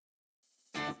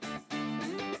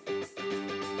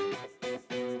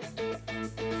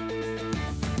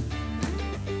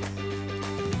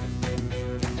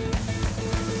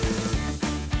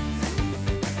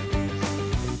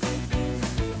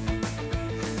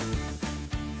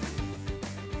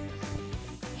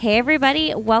Hey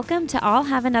everybody, welcome to All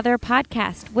Have Another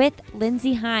podcast with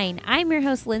Lindsay Hein. I'm your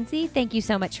host, Lindsay. Thank you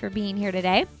so much for being here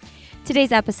today.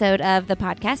 Today's episode of the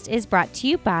podcast is brought to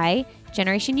you by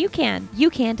Generation UCAN.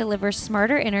 UCAN delivers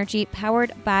smarter energy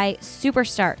powered by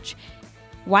Superstarch.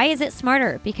 Why is it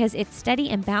smarter? Because it's steady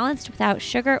and balanced without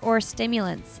sugar or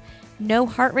stimulants. No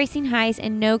heart racing highs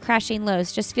and no crashing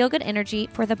lows. Just feel good energy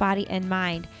for the body and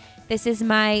mind. This is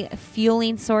my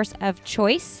fueling source of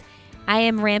choice. I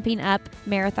am ramping up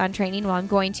marathon training. Well, I'm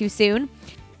going to soon.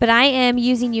 But I am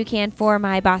using UCAN for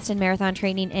my Boston Marathon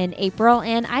training in April,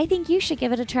 and I think you should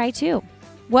give it a try too.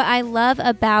 What I love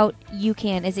about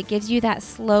UCAN is it gives you that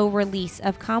slow release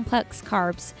of complex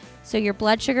carbs so your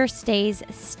blood sugar stays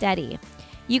steady.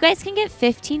 You guys can get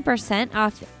 15%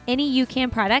 off any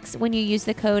UCAN products when you use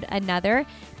the code ANOTHER.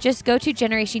 Just go to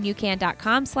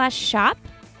generationucan.com/shop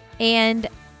and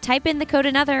type in the code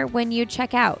ANOTHER when you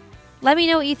check out. Let me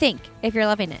know what you think if you're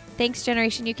loving it. Thanks,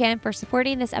 Generation UCAN, for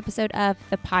supporting this episode of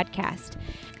the podcast.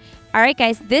 All right,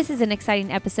 guys, this is an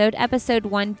exciting episode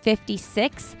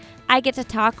 156. I get to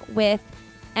talk with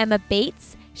Emma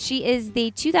Bates. She is the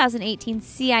 2018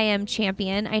 CIM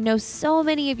champion. I know so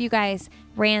many of you guys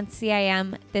ran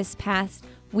CIM this past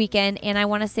weekend, and I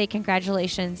want to say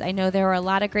congratulations. I know there were a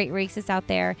lot of great races out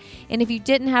there, and if you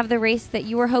didn't have the race that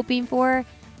you were hoping for,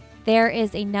 there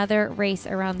is another race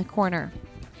around the corner.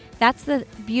 That's the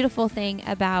beautiful thing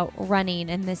about running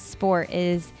in this sport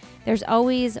is there's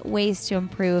always ways to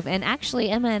improve. And actually,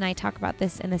 Emma and I talk about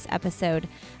this in this episode.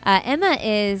 Emma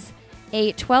is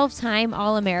a 12-time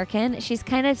All-American. She's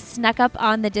kind of snuck up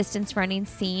on the distance running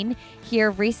scene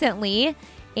here recently.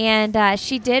 And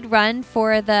she did run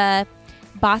for the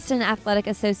Boston Athletic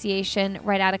Association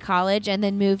right out of college and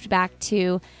then moved back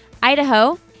to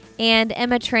Idaho. And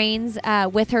Emma trains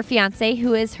with her fiance,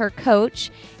 who is her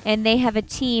coach, and they have a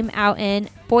team out in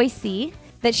Boise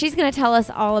that she's going to tell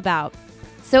us all about.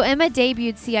 So Emma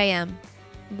debuted CIM,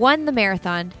 won the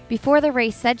marathon. Before the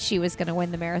race, said she was going to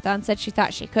win the marathon, said she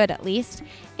thought she could at least.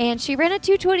 And she ran a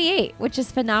 2:28, which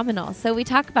is phenomenal. So we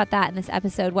talk about that in this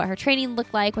episode, what her training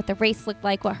looked like, what the race looked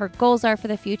like, what her goals are for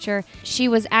the future. She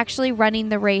was actually running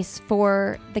the race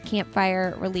for the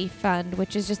Campfire Relief Fund,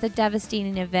 which is just a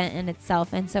devastating event in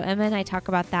itself. And so Emma and I talk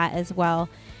about that as well.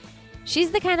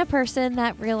 She's the kind of person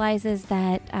that realizes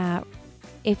that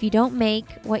if you don't make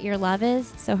what your love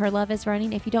is, so her love is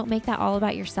running, if you don't make that all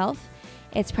about yourself,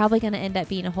 it's probably going to end up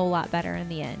being a whole lot better in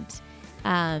the end.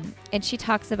 And she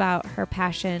talks about her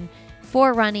passion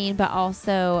for running, but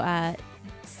also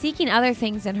seeking other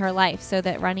things in her life so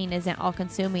that running isn't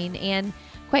all-consuming and,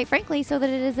 quite frankly, so that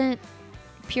it isn't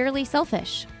purely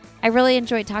selfish. I really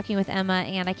enjoyed talking with Emma,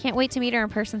 and I can't wait to meet her in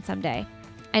person someday.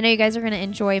 I know you guys are going to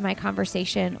enjoy my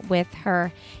conversation with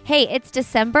her. Hey, it's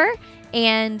December,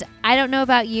 and I don't know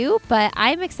about you, but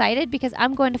I'm excited because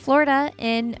I'm going to Florida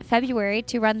in February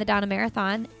to run the Donna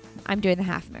Marathon. I'm doing the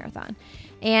half marathon.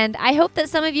 And I hope that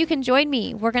some of you can join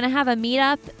me. We're going to have a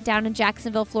meetup down in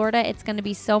Jacksonville, Florida. It's going to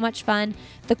be so much fun.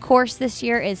 The course this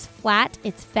year is flat.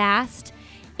 It's fast.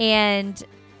 And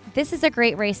this is a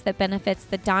great race that benefits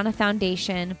the Donna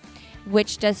Foundation,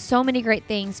 which does so many great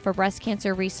things for breast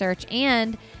cancer research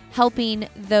and helping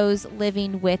those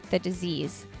living with the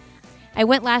disease. I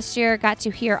went last year, got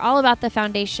to hear all about the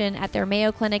foundation at their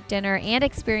Mayo Clinic dinner and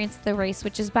experienced the race,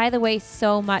 which is, by the way,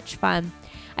 so much fun.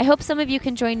 I hope some of you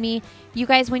can join me. You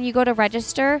guys, when you go to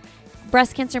register,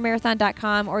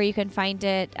 breastcancermarathon.com, or you can find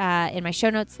it in my show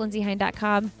notes,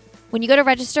 lindsayhine.com. When you go to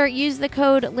register, use the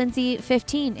code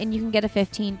Lindsay15 and you can get a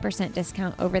 15%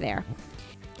 discount over there.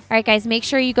 All right, guys, make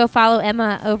sure you go follow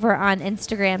Emma over on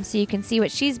Instagram so you can see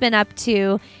what she's been up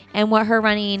to and what her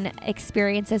running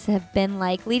experiences have been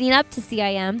like leading up to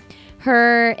CIM.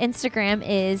 Her Instagram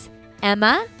is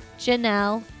Emma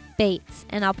Janelle Bates,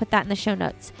 and I'll put that in the show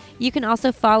notes. You can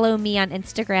also follow me on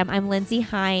Instagram. I'm Lindsay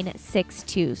Hein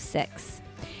 626.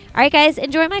 All right, guys,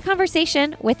 enjoy my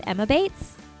conversation with Emma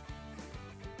Bates.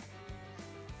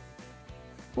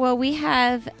 Well, we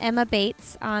have Emma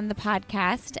Bates on the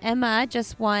podcast. Emma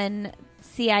just won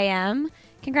CIM.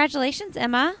 Congratulations,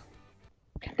 Emma.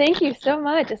 Thank you so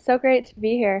much. It's so great to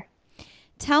be here.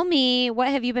 Tell me, what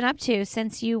have you been up to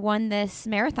since you won this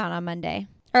marathon on Monday?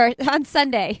 Or on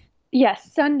Sunday?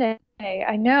 Yes, Sunday.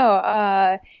 I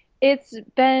know. It's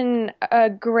been a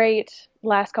great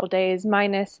last couple days,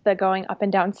 minus the going up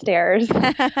and down stairs.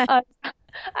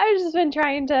 I've just been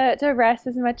trying to rest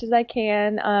as much as I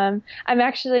can. I'm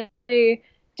actually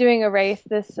doing a race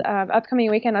this upcoming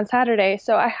weekend on Saturday,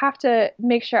 so I have to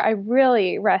make sure I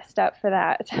really rest up for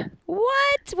that.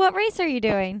 What? What race are you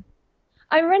doing?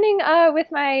 I'm running with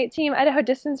my team Idaho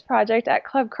Distance Project at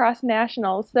Club Cross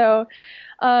Nationals. So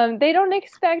they don't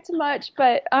expect much,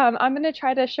 but I'm going to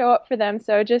try to show up for them.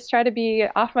 So just try to be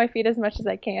off my feet as much as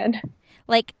I can.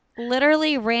 Like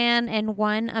literally ran and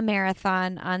won a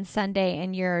marathon on Sunday,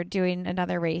 and you're doing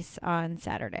another race on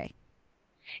Saturday.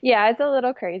 Yeah, it's a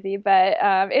little crazy, but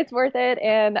it's worth it.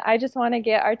 And I just want to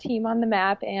get our team on the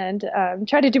map and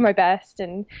try to do my best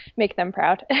and make them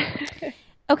proud.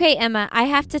 Okay, Emma, I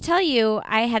have to tell you,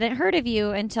 I hadn't heard of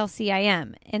you until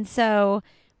CIM. And so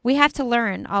we have to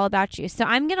learn all about you. So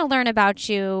I'm going to learn about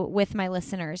you with my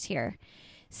listeners here.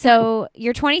 So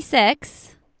you're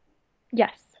 26.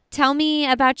 Yes. Tell me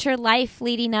about your life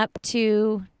leading up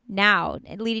to now,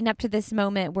 leading up to this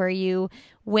moment where you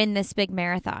win this big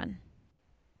marathon.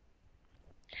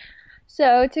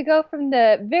 So to go from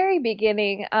the very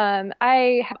beginning,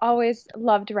 I have always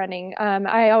loved running.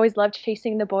 I always loved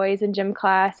chasing the boys in gym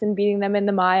class and beating them in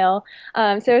the mile.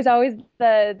 So it was always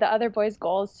the other boys'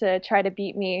 goals to try to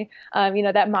beat me,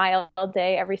 that mile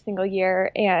day every single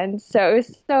year. And so it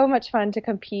was so much fun to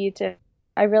compete. And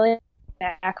I really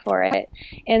back for it.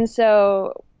 And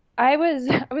so I was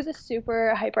a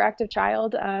super hyperactive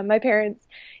child. My parents,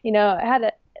 had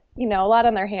a lot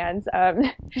on their hands,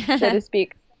 so to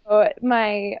speak. So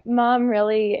my mom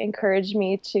really encouraged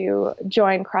me to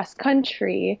join cross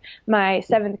country my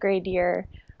seventh grade year.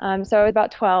 So I was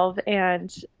about 12,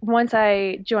 and once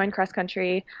I joined cross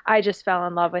country, I just fell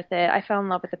in love with it. I fell in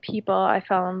love with the people. I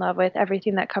fell in love with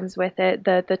everything that comes with it,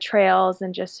 the trails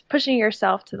and just pushing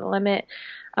yourself to the limit.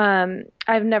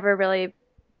 I've never really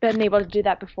been able to do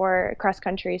that before cross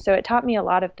country. So it taught me a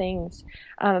lot of things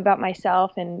about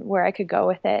myself and where I could go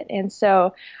with it. And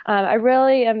so I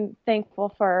really am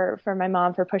thankful for my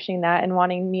mom for pushing that and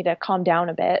wanting me to calm down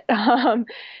a bit.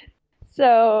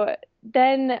 So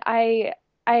then I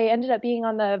ended up being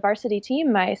on the varsity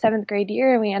team my seventh grade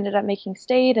year, and we ended up making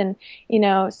state and,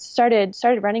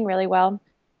 started running really well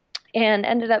and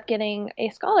ended up getting a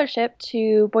scholarship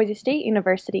to Boise State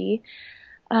University.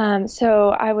 So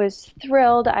I was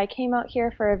thrilled. I came out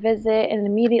here for a visit and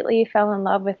immediately fell in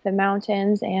love with the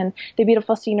mountains and the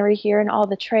beautiful scenery here and all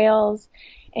the trails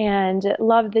and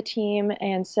loved the team.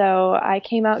 And so I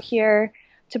came out here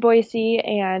to Boise,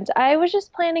 and I was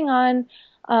just planning on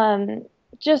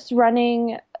just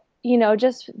running,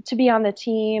 just to be on the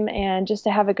team and just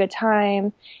to have a good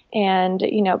time and,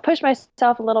 push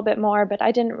myself a little bit more, but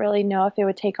I didn't really know if it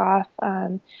would take off.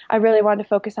 I really wanted to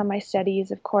focus on my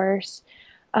studies, of course.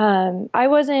 I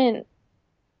wasn't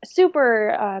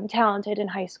super talented in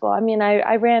high school. I mean,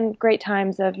 I ran great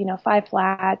times of, 5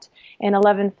 flat and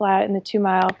 11 flat in the 2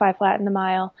 mile, 5 flat in the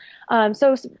mile.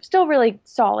 So still really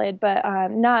solid, but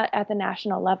not at the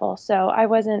national level. So I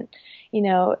wasn't,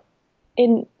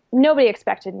 nobody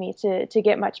expected me to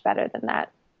get much better than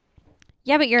that.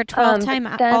 Yeah, but you're a 12-time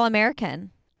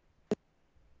All-American.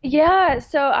 Yeah,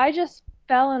 so I just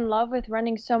fell in love with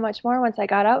running so much more once I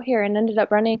got out here and ended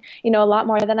up running, a lot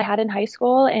more than I had in high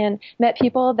school and met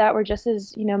people that were just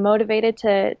as, motivated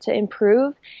to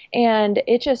improve. And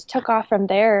it just took off from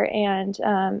there. And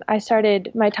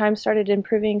my time started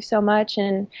improving so much.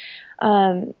 And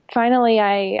finally,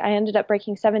 I ended up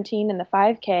breaking 17 in the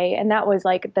 5K. And that was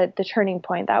like the turning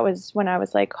point. That was when I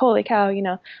was like, holy cow,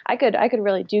 I could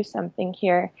really do something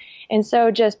here. And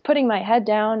so just putting my head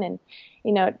down and,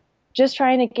 just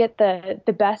trying to get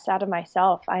the best out of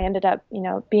myself. I ended up,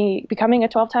 becoming a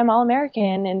 12-time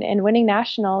All-American and winning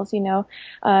nationals,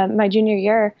 my junior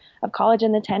year of college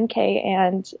in the 10K.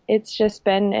 And it's just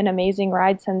been an amazing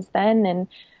ride since then.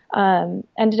 And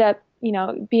ended up,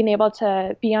 being able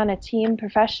to be on a team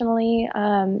professionally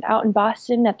out in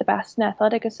Boston at the Boston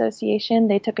Athletic Association.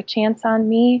 They took a chance on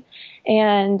me,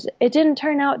 and it didn't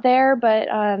turn out there, but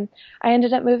I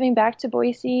ended up moving back to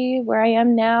Boise where I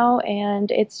am now,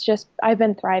 and I've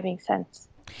been thriving since.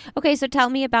 Okay, so tell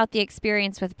me about the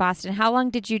experience with Boston. How long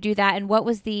did you do that, and what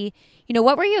was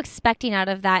what were you expecting out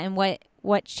of that, and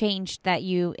what changed that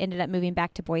you ended up moving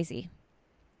back to Boise?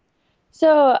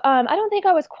 So I don't think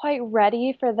I was quite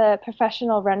ready for the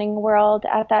professional running world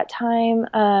at that time.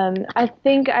 I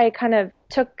think I kind of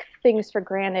took things for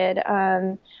granted.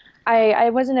 I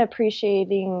wasn't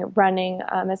appreciating running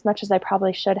as much as I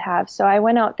probably should have. So I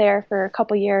went out there for a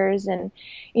couple years and,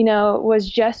 was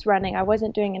just running. I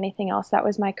wasn't doing anything else. That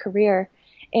was my career.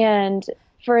 And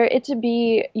for it to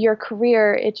be your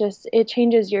career, it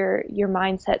changes your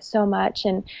mindset so much.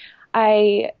 And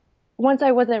once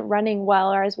I wasn't running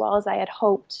well or as well as I had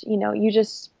hoped, you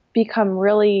just become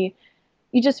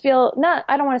you just feel not,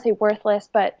 I don't want to say worthless,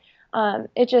 but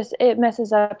it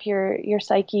messes up your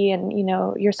psyche and,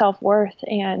 your self-worth.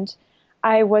 And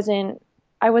I wasn't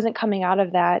I wasn't coming out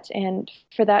of that, and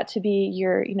for that to be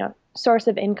your, source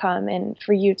of income, and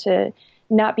for you to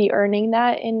not be earning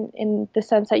that in the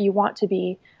sense that you want to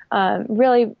be,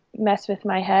 really messed with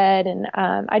my head, and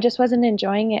I just wasn't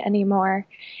enjoying it anymore.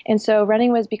 And so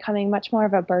running was becoming much more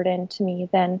of a burden to me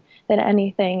than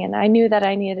anything, and I knew that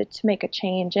I needed to make a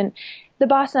change. And the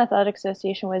Boston Athletic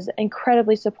Association was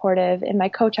incredibly supportive, and my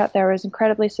coach out there was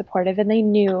incredibly supportive, and they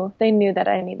knew that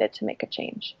I needed to make a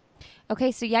change.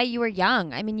 Okay, so yeah, you were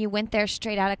young. I mean, you went there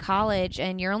straight out of college,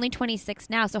 and you're only 26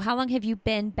 now. So how long have you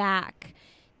been back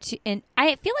to? And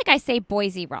I feel like I say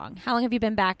Boise wrong. How long have you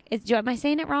been back? Am I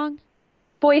saying it wrong?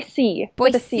 Boise.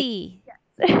 Boise.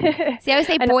 Yes. See, I always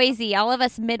say Boise. All of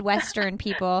us Midwestern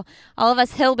people, all of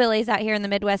us hillbillies out here in the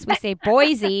Midwest, we say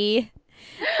Boise.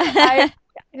 I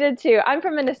did too. I'm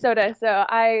from Minnesota, so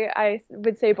I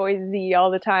would say Boise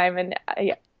all the time, and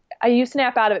you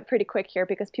snap out of it pretty quick here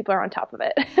because people are on top of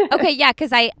it. Okay, yeah,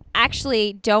 because I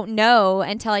actually don't know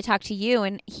until I talk to you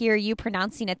and hear you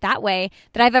pronouncing it that way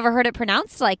that I've ever heard it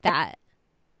pronounced like that.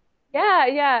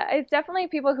 Yeah. It's definitely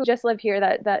people who just live here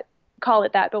that call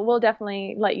it that, but we'll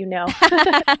definitely let you know.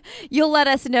 You'll let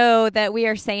us know that we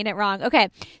are saying it wrong. Okay,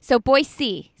 so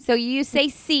Boise. So you say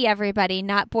C, everybody,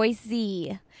 not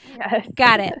Boise. Yes.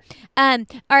 Got it. All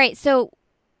right, so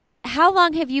how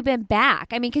long have you been back?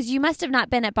 I mean, because you must have not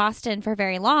been at Boston for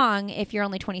very long if you're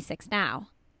only 26 now.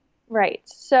 Right.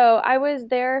 So I was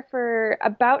there for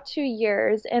about 2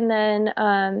 years, and then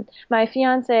my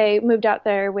fiance moved out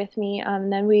there with me.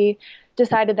 Then we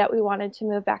decided that we wanted to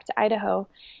move back to Idaho.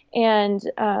 And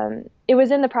it was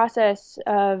in the process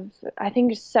of, I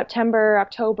think, September,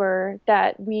 October,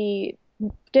 that we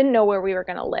didn't know where we were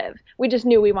going to live. We just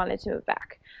knew we wanted to move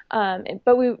back.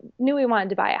 But we knew we wanted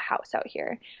to buy a house out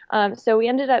here. So we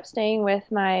ended up staying with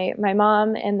my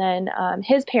mom and then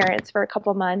his parents for a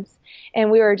couple months. And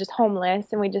we were just homeless,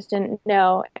 and we just didn't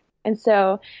know. And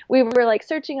so we were like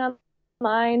searching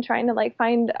online, trying to like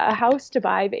find a house to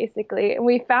buy, basically. And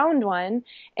we found one.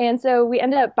 And so we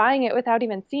ended up buying it without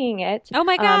even seeing it. Oh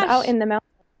my gosh. Out in the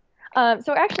mountains.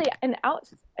 So we're actually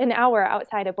an hour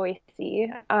outside of Boise.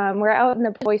 We're out in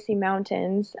the Boise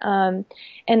Mountains, and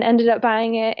ended up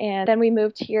buying it. And then we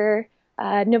moved here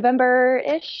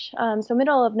November-ish, so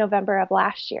middle of November of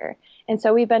last year. And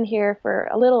so we've been here for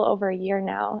a little over a year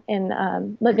now,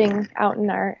 and living out in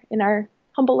our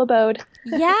humble abode.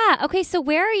 Yeah. Okay. So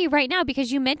where are you right now?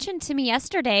 Because you mentioned to me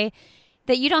yesterday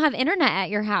that you don't have internet at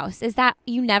your house. Is that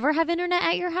you never have internet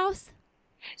at your house?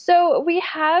 So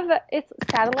it's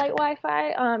satellite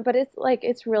Wi-Fi, but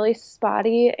it's really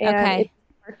spotty, and Okay. it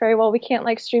doesn't work very well. We can't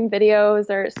like stream videos,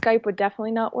 or Skype would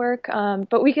definitely not work.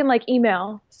 But we can like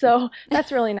email, so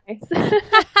that's really nice.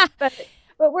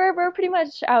 But we're pretty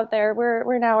much out there.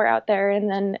 We're out there, and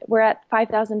then we're at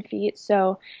 5,000 feet,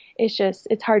 so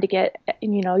it's hard to get.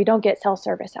 You don't get cell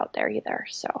service out there either.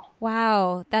 So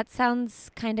Wow, that sounds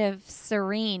kind of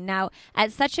serene. Now,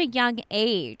 at such a young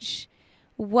age,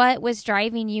 what was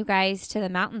driving you guys to the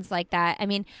mountains like that? I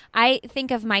mean, I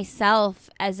think of myself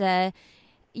as a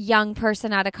young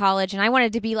person out of college, and I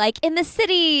wanted to be like in the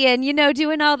city and,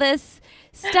 doing all this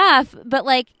stuff. But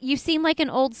like, you seem like an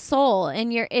old soul,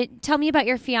 and tell me about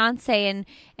your fiance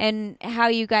and how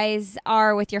you guys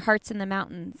are with your hearts in the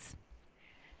mountains.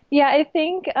 yeah, I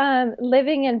think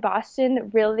living in Boston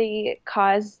really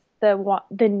caused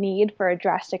the need for a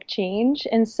drastic change.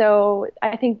 And so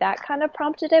I think that kind of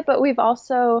prompted it. But we've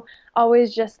also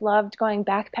always just loved going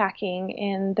backpacking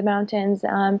in the mountains.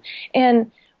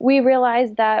 And we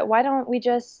realized that why don't we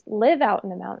just live out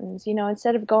in the mountains,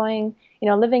 instead of going,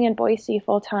 living in Boise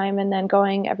full time and then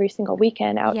going every single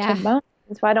weekend out Yeah. to the mountains.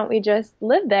 Why don't we just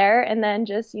live there and then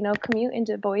just, commute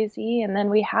into Boise, and then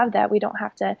we have that. We don't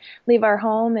have to leave our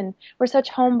home, and we're such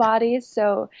homebodies.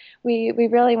 So we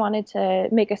really wanted to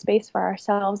make a space for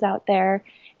ourselves out there.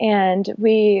 And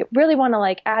we really want to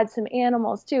like add some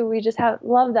animals too. We just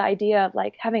love the idea of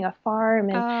like having a farm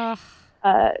and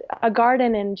a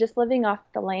garden and just living off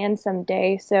the land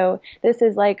someday. So this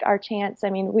is like our chance.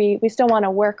 I mean, we still want to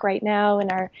work right now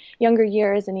in our younger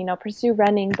years and, pursue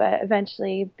running, but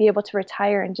eventually be able to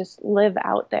retire and just live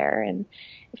out there and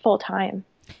full time.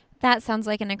 That sounds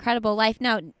like an incredible life.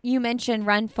 Now, you mentioned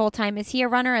run full time. Is he a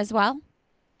runner as well?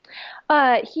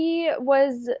 He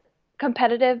was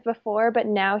competitive before, but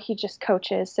now he just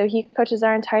coaches. So he coaches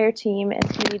our entire team,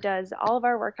 and he does all of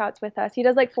our workouts with us. He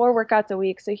does like 4 workouts a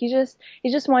week. So he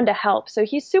just wanted to help. So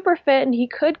he's super fit, and he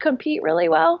could compete really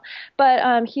well,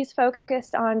 but he's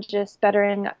focused on just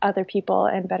bettering other people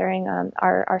and bettering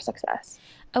our success.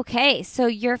 Okay, so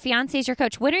your fiance is your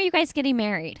coach. When are you guys getting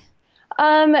married?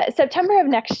 September of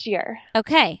next year.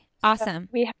 Okay. Awesome.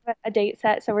 We have a date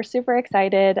set, so we're super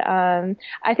excited.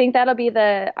 I think that'll be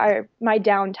my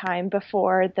downtime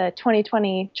before the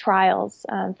 2020 trials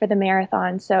for the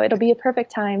marathon. So it'll be a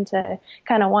perfect time to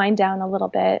kind of wind down a little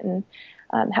bit and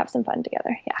have some fun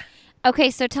together. Yeah.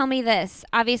 Okay, so tell me this.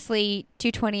 Obviously,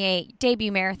 2:28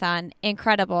 debut marathon,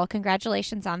 incredible.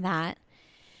 Congratulations on that.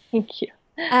 Thank you.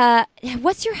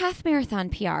 What's your half marathon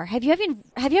PR? Have you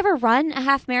ever run a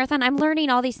half marathon? I'm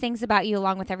learning all these things about you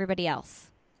along with everybody else.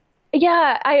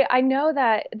 Yeah, I know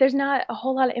that there's not a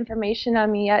whole lot of information on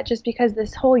me yet just because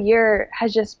this whole year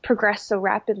has just progressed so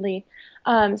rapidly.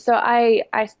 So I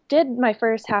did my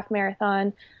first half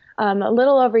marathon a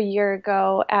little over a year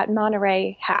ago at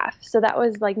Monterey Half. So that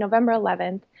was like November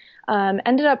 11th.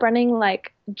 Ended up running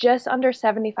like just under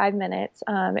 75 minutes.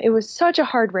 It was such a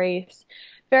hard race,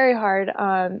 very hard.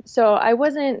 So I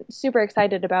wasn't super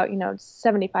excited about,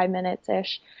 75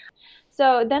 minutes-ish.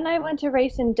 So then I went to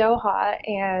race in Doha,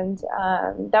 and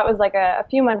that was like a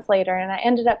few months later, and I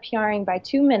ended up PRing by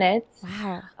 2 minutes,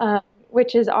 Wow.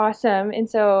 which is awesome. And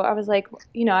so I was like,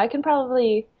 I can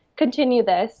probably continue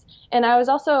this. And I was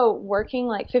also working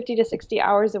like 50 to 60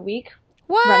 hours a week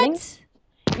running. What?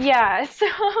 Yeah. So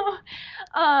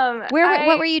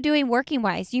What were you doing working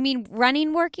wise? You mean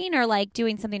running working or like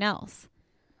doing something else?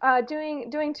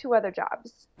 doing 2 other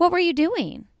jobs. What were you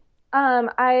doing?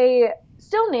 I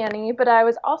still nanny, but I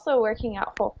was also working at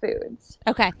Whole Foods.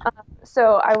 Okay.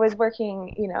 So I was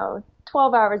working,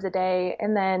 12 hours a day,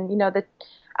 and then, the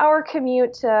hour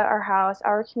commute to our house,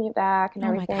 hour commute back, and Oh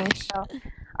my everything. gosh.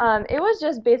 So it was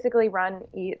just basically run,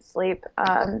 eat, sleep.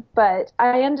 But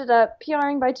I ended up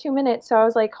PRing by 2 minutes, so I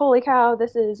was like, holy cow,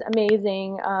 this is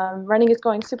amazing. Running is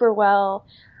going super well.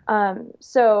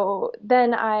 So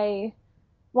then I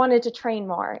wanted to train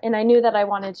more, and I knew that I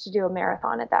wanted to do a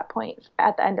marathon at that point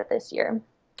at the end of this year.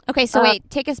 Okay, so wait,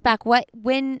 take us back.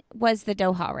 When was the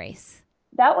Doha race?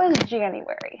 That was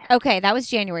January. Okay, that was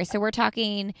January. So we're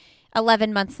talking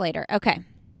 11 months later. Okay.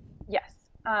 Yes.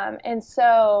 And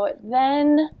so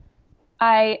then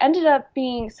I ended up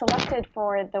being selected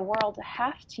for the World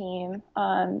Half team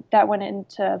that went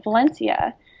into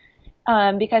Valencia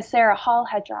because Sarah Hall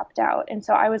had dropped out. And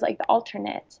so I was like the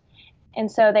alternate. And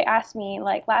so they asked me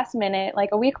like last minute, like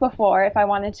a week before, if I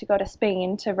wanted to go to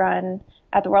Spain to run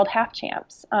at the World Half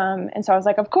Champs. And so I was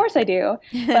like, of course I do.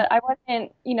 But I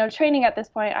wasn't, training at this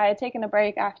point. I had taken a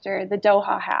break after the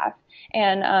Doha Half,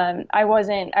 and I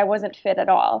wasn't fit at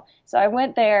all. So I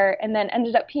went there and then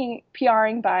ended up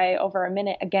PRing by over a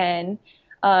minute again,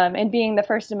 and being the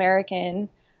first American.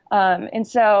 And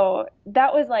so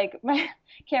that was like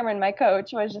Cameron, my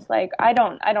coach, was just like, I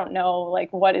don't know,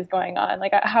 like, what is going on?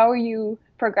 Like, how are you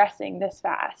progressing this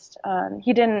fast?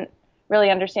 He didn't really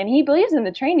understand. He believes in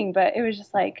the training, but it was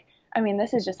just like,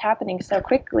 this is just happening so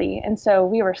quickly. And so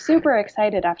we were super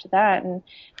excited after that, and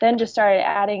then just started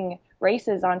adding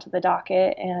races onto the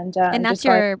docket. And that's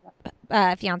your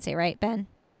fiance, right, Ben?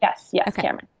 Yes, Okay.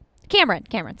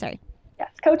 Cameron, sorry.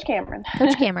 Yes, Coach Cameron.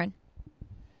 Coach Cameron.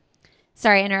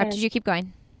 Sorry, I interrupted you. Keep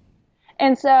going.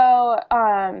 And so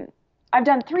I've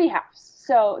done 3 halves.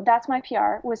 So that's my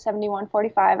PR, was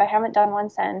 71:45. I haven't done one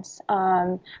since.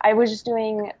 I was just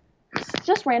doing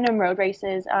random road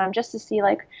races just to see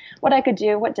like what I could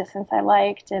do, what distance I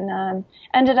liked, and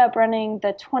ended up running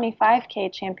the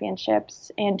 25K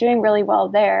championships and doing really well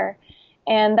there.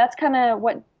 And that's kind of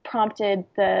what prompted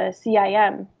the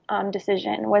CIM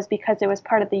decision, was because it was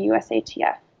part of the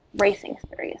USATF racing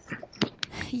series.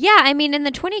 Yeah, in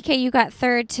the 20K, you got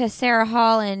third to Sarah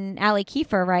Hall and Allie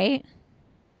Kiefer, right?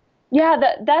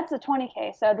 Yeah, that's the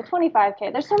 20K. So the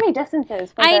 25K, there's so many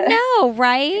distances. I know,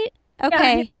 right?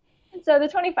 Okay. Yeah. So the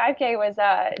 25K was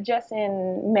just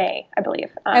in May, I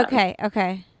believe. Okay.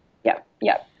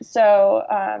 Yep. So,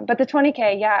 but the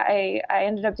 20K, yeah, I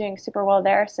ended up doing super well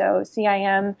there. So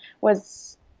CIM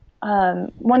was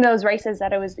one of those races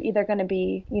that it was either going to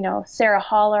be, Sarah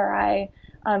Hall or I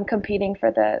competing for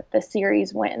the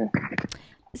series win.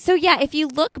 So yeah, if you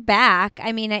look back,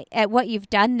 at what you've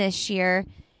done this year,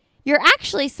 you're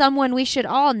actually someone we should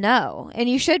all know, and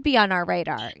you should be on our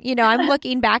radar. I'm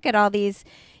looking back at all these,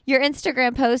 your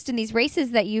Instagram posts and these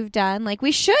races that you've done, like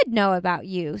we should know about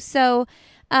you. So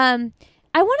I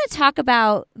want to talk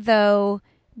about, though,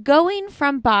 going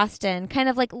from Boston, kind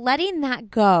of like letting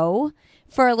that go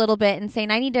for a little bit and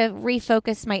saying, I need to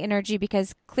refocus my energy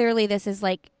because clearly this is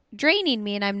like draining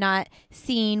me and I'm not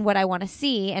seeing what I want to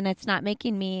see and it's not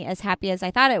making me as happy as I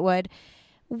thought it would.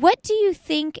 What do you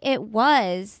think it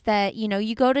was that,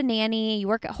 you go to nanny, you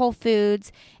work at Whole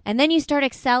Foods, and then you start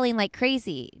excelling like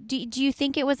crazy? Do you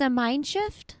think it was a mind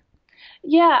shift?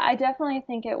 Yeah, I definitely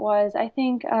think it was. I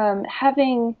think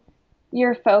having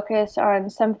your focus on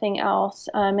something else,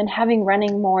 and having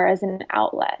running more as an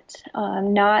outlet,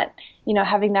 not,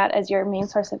 having that as your main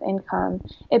source of income,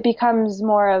 it becomes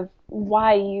more of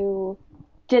why you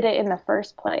did it in the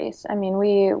first place. I mean,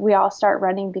 we all start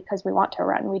running because we want to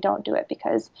run. We don't do it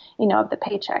because, of the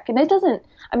paycheck. And it doesn't,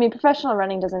 I mean, professional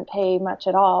running doesn't pay much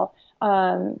at all.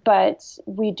 But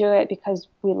we do it because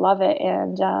we love it.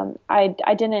 And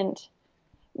I didn't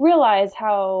realize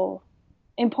how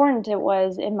important it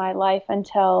was in my life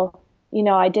until,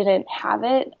 I didn't have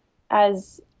it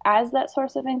as that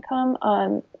source of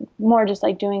income. More just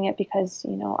like doing it because,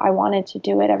 I wanted to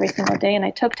do it every single day. And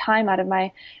I took time out of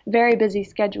my very busy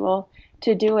schedule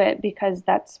to do it because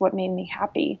that's what made me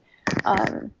happy.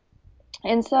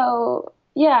 And so,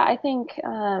 yeah, I think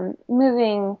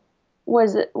moving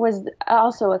was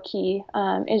also a key.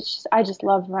 I just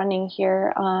love running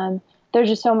here. There's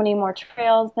just so many more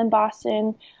trails than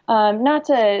Boston. Not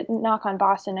to knock on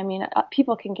Boston. I mean,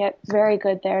 people can get very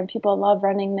good there and people love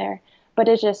running there, but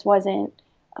it just wasn't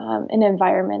an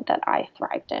environment that I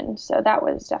thrived in. So that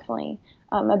was definitely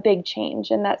a big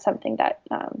change. And that's something that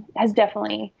has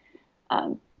definitely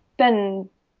been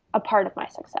a part of my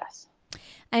success.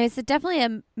 And it's definitely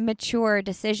a mature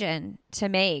decision to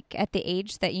make at the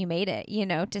age that you made it,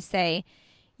 to say,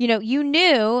 you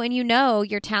knew and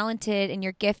you're talented and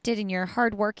you're gifted and you're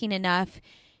hardworking enough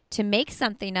to make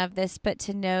something of this, but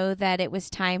to know that it was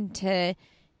time to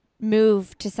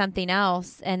move to something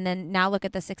else. And then now look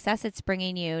at the success it's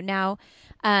bringing you. Now,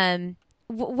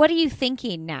 what are you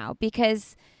thinking now?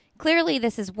 Because clearly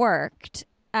this has worked,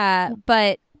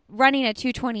 but running a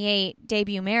 2:28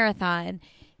 debut marathon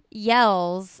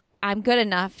yells, I'm good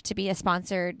enough to be a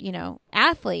sponsored,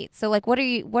 athlete. So like, what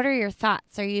are your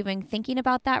thoughts? Are you even thinking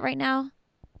about that right now?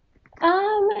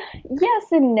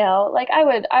 Yes and no. Like I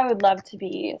would love to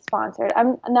be sponsored.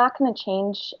 I'm not going to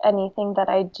change anything that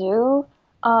I do.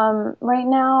 Right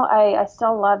now, I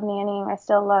still love nannying. I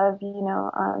still love,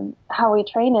 how we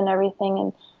train and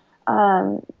everything.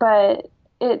 But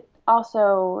it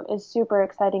also is super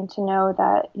exciting to know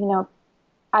that,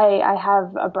 I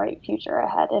have a bright future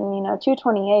ahead. And,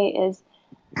 228 is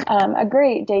a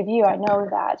great debut. I know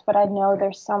that, but I know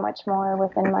there's so much more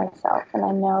within myself. And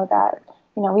I know that,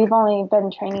 we've only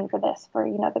been training for this for,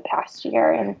 the past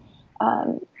year. And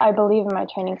I believe in my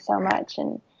training so much.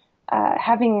 And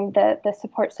having the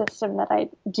support system that I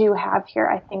do have here,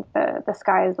 I think the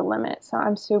sky is the limit. So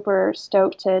I'm super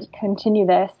stoked to continue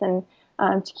this and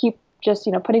to keep just,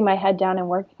 putting my head down and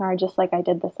working hard just like I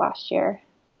did this last year.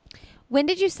 When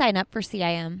did you sign up for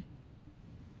CIM?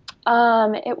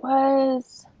 It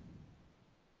was,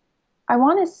 I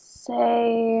want to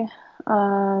say,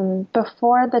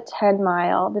 before the 10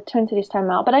 mile, the Twin Cities 10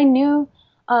 mile, but I knew,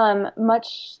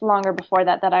 much longer before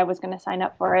that I was going to sign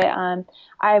up for it.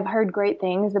 I've heard great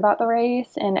things about the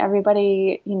race and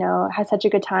everybody, has such a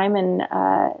good time and,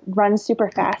 runs super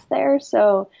fast there.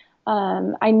 So,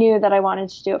 I knew that I wanted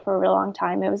to do it for a real long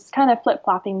time. It was kind of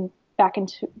flip-flopping back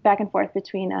and forth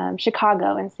between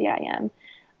Chicago and CIM.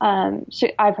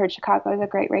 I've heard Chicago is a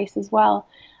great race as well,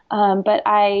 but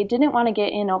I didn't want to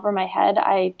get in over my head.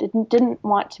 I didn't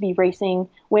want to be racing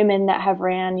women that have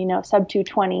ran, sub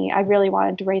 220. I really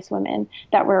wanted to race women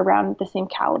that were around the same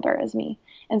caliber as me,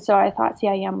 and so I thought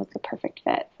CIM was the perfect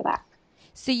fit for that.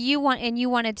 So you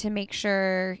wanted to make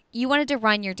sure you wanted to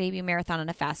run your debut marathon on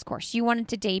a fast course. You wanted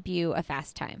to debut a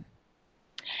fast time.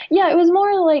 Yeah, it was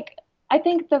more like, I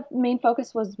think the main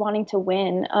focus was wanting to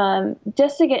win,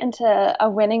 just to get into a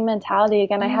winning mentality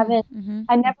again.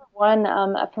 I never won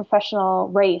my professional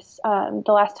race.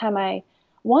 The last time I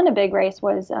won a big race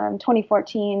was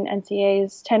 2014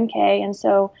 NCAA's 10K, and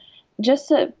so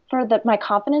just for my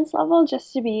confidence level,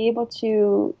 just to be able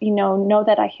to know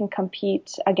that I can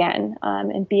compete again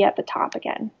and be at the top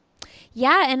again.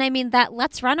 Yeah, and I mean, that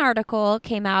Let's Run article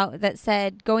came out that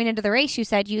said going into the race, you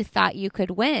said you thought you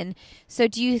could win. So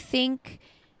do you think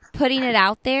putting it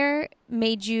out there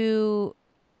made you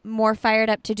more fired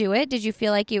up to do it? Did you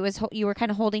feel like you were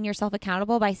kind of holding yourself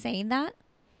accountable by saying that?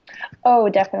 Oh,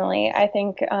 definitely. I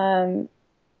think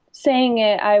saying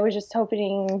it, I was just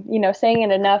hoping, saying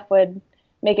it enough would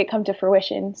make it come to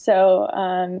fruition. So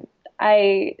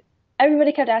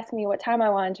everybody kept asking me what time I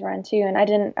wanted to run too. And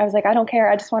I was like, I don't care.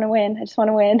 I just want to win. I just want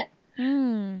to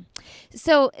win.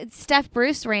 So Steph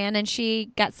Bruce ran and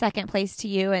she got second place to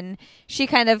you, and she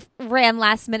kind of ran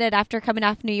last minute after coming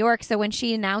off New York. So when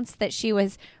she announced that she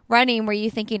was running, were you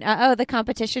thinking, the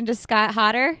competition just got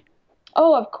hotter?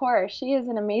 Oh, of course. She is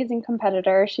an amazing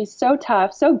competitor. She's so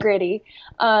tough, so gritty.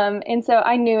 And so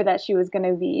I knew that she was going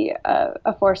to be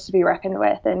a force to be reckoned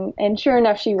with. And sure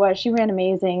enough, she was. She ran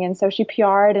amazing. And so she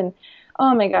PR'd. And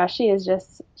Oh my gosh,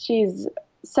 she's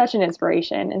such an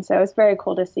inspiration. And so it's very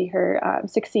cool to see her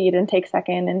succeed and take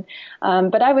second. And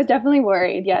but I was definitely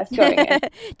worried, yes, going in.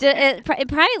 It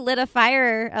probably lit a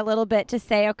fire a little bit to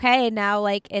say, okay, now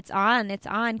like it's on.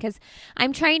 Because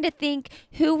I'm trying to think,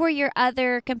 who were your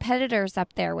other competitors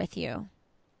up there with you?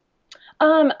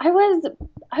 I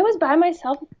was by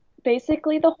myself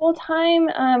basically the whole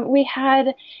time. We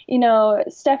had,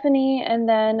 Stephanie and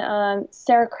then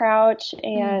Sarah Crouch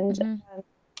and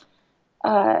Mm-hmm.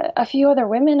 a few other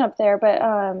women up there, but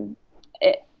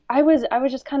I was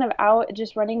just kind of out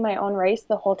just running my own race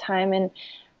the whole time and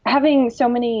having so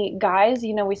many guys.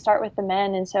 We start with the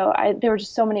men, and so there were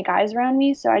just so many guys around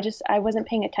me, so I wasn't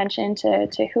paying attention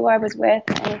to who I was with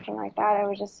or anything like that.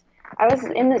 I was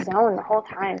in the zone the whole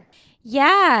time.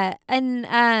 Yeah,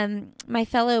 and my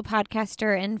fellow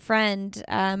podcaster and friend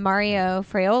Mario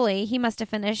Fraioli, he must have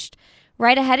finished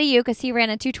right ahead of you because he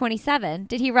ran a 2:27.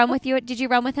 Did he run with you? Did you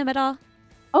run with him at all?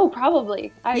 Oh,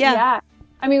 probably. Yeah. Yeah.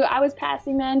 I mean, I was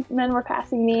passing men. Men were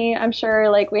passing me. I'm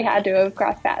sure, like, we had to have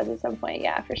crossed paths at some point.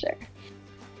 Yeah, for sure.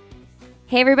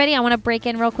 Hey, everybody, I want to break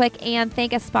in real quick and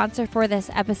thank a sponsor for this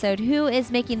episode who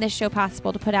is making this show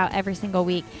possible to put out every single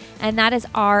week, and that is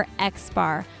RX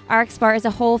Bar. RX Bar is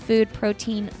a whole food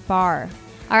protein bar.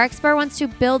 RX Bar wants to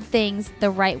build things the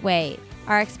right way.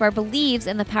 RX Bar believes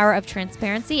in the power of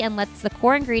transparency and lets the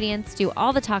core ingredients do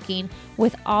all the talking,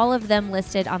 with all of them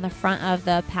listed on the front of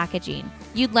the packaging.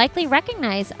 You'd likely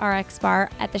recognize RX Bar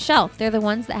at the shelf. They're the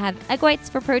ones that have egg whites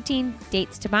for protein,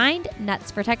 dates to bind,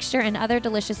 nuts for texture, and other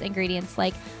delicious ingredients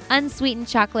like unsweetened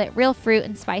chocolate, real fruit,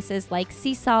 and spices like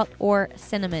sea salt or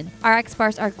cinnamon. RX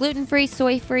Bars are gluten-free,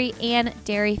 soy-free, and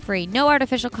dairy-free. No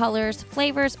artificial colors,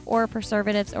 flavors, or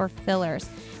preservatives or fillers.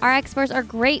 RX Bars are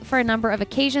great for a number of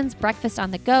occasions: breakfast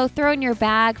on the go, throw in your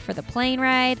bag for the plane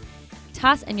ride,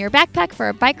 toss in your backpack for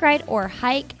a bike ride or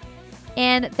hike.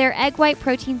 And their egg white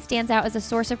protein stands out as a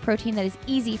source of protein that is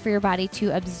easy for your body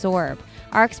to absorb.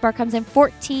 RX Bar comes in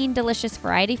 14 delicious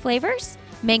variety flavors: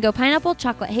 mango pineapple,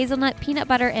 chocolate hazelnut, peanut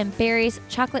butter and berries,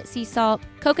 chocolate sea salt,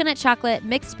 coconut chocolate,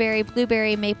 mixed berry,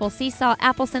 blueberry, maple sea salt,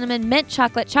 apple cinnamon, mint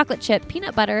chocolate, chocolate chip,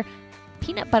 peanut butter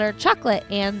chocolate,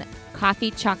 and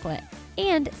coffee chocolate.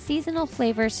 And seasonal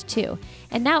flavors too.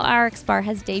 And now RX Bar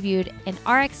has debuted an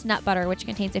RX nut butter, which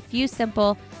contains a few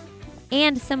simple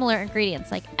and similar ingredients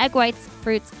like egg whites,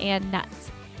 fruits, and nuts.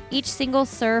 Each single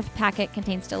serve packet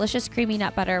contains delicious creamy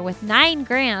nut butter with 9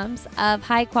 grams of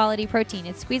high quality protein.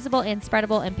 It's squeezable and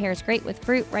spreadable and pairs great with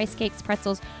fruit, rice cakes,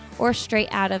 pretzels, or straight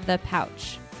out of the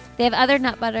pouch. They have other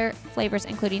nut butter flavors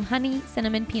including honey,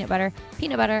 cinnamon, peanut butter,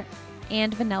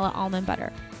 and vanilla almond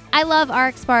butter. I love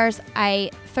RX bars.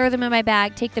 I throw them in my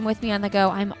bag, take them with me on the go.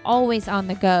 I'm always on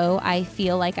the go. I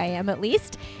feel like I am, at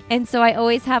least. And so I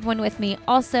always have one with me.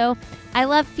 Also, I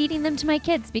love feeding them to my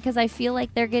kids because I feel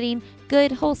like they're getting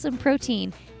good, wholesome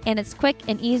protein. And it's quick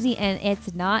and easy and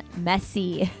it's not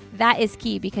messy. That is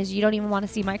key because you don't even want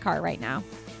to see my car right now.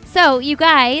 So, you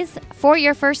guys, for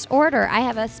your first order, I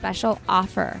have a special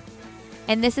offer.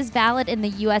 And this is valid in the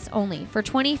US only. For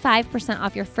 25%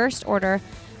 off your first order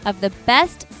of the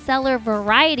best seller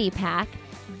variety pack,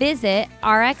 visit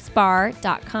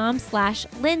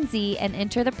rxbar.com/Lindsay and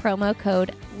enter the promo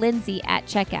code Lindsay at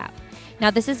checkout. Now,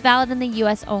 this is valid in the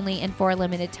US only and for a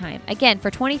limited time. Again,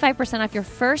 for 25% off your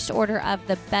first order of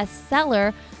the best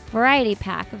seller variety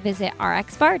pack, visit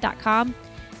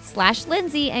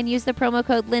rxbar.com/Lindsay and use the promo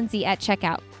code Lindsay at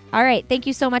checkout. All right, thank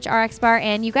you so much, RX Bar.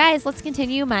 And you guys, let's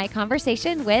continue my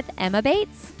conversation with Emma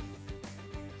Bates.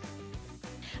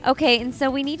 Okay, and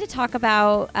so we need to talk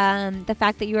about the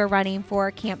fact that you are running for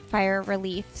Campfire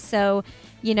Relief. So,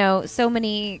 so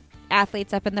many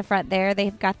athletes up in the front there,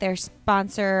 they've got their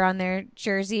sponsor on their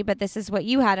jersey, but this is what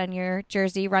you had on your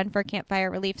jersey, Run for Campfire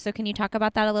Relief. So can you talk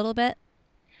about that a little bit?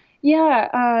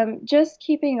 Yeah, just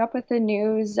keeping up with the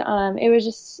news, it was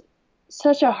just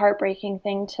such a heartbreaking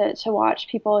thing to watch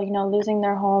people, losing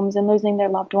their homes and losing their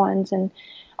loved ones and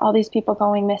all these people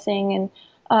going missing. And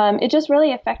it just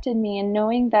really affected me. And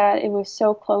knowing that it was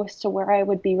so close to where I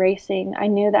would be racing, I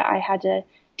knew that I had to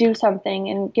do something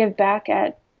and give back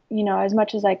at, as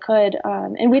much as I could.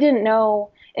 And we didn't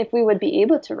know if we would be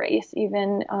able to race,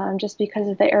 even just because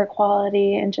of the air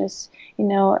quality and just,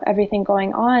 everything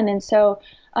going on. And so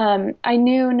I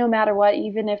knew no matter what,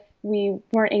 even if we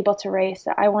weren't able to race,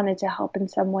 that I wanted to help in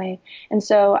some way. And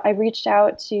so I reached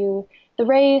out to the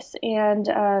race,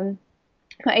 and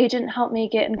my agent helped me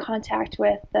get in contact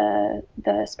with the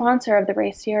sponsor of the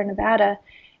race, Sierra Nevada,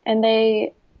 and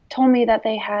they told me that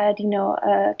they had,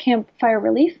 a campfire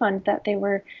relief fund that they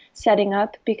were setting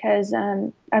up because,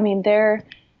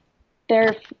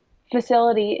 their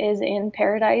facility is in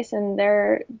Paradise, and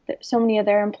so many of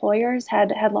their employers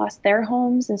had lost their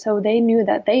homes, and so they knew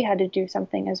that they had to do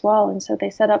something as well, and so they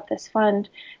set up this fund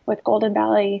with Golden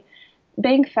Valley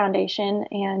Bank Foundation,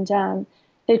 and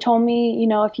they told me,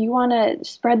 if you want to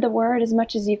spread the word as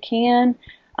much as you can,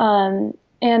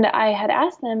 and I had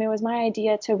asked them, it was my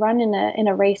idea to run in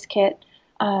a race kit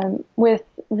with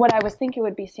what I was thinking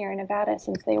would be Sierra Nevada,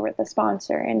 since they were the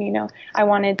sponsor. And, I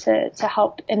wanted to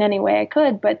help in any way I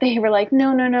could, but they were like,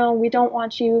 no, we don't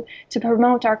want you to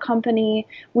promote our company.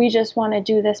 We just want to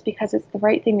do this because it's the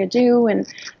right thing to do. And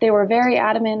they were very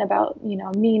adamant about,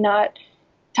 me not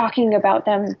talking about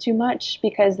them too much,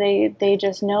 because they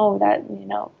just know that,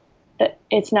 that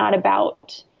it's not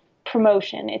about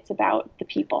promotion. It's about the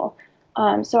people.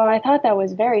 So I thought that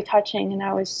was very touching, and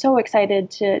I was so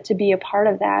excited to be a part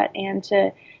of that, and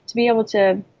to be able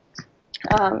to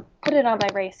put it on my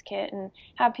race kit and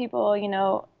have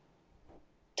people,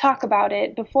 talk about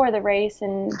it before the race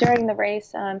and during the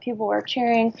race. People were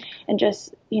cheering, and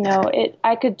just,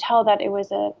 I could tell that it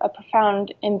was a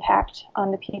profound impact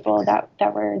on the people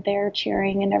that were there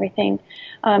cheering and everything.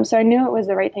 So I knew it was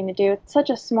the right thing to do. It's such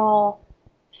a small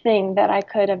thing that I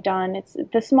could have done. It's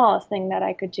the smallest thing that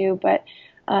I could do, but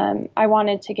I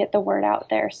wanted to get the word out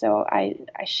there. So I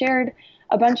shared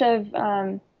a bunch of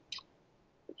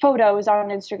photos on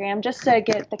Instagram just to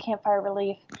get the Campfire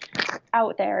Relief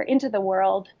out there into the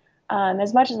world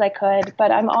as much as I could.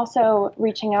 But I'm also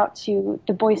reaching out to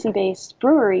the Boise-based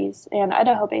breweries and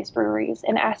Idaho-based breweries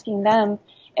and asking them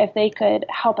if they could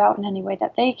help out in any way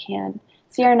that they can.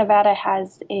 Sierra Nevada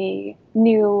has a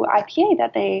new IPA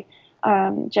that they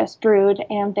just brewed,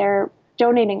 and they're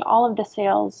donating all of the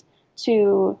sales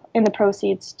in the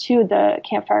proceeds to the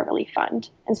Campfire Relief Fund.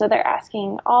 And so they're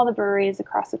asking all the breweries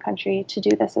across the country to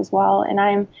do this as well. And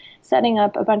I'm setting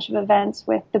up a bunch of events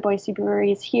with the Boise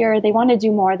breweries here. They want to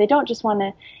do more. They don't just want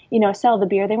to, sell the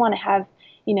beer. They want to have,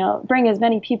 bring as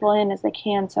many people in as they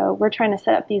can. So we're trying to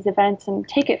set up these events and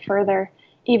take it further,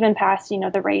 even past,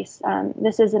 the race.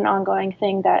 This is an ongoing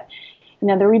thing that,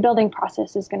 the rebuilding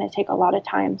process is going to take a lot of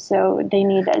time, so they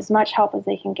need as much help as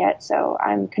they can get. So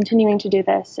I'm continuing to do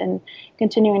this and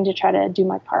continuing to try to do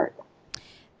my part.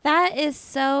 That is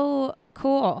so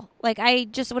cool. Like, I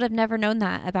just would have never known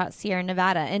that about Sierra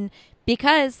Nevada. And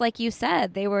because, like you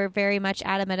said, they were very much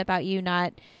adamant about you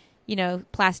not,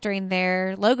 plastering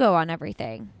their logo on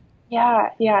everything. Yeah.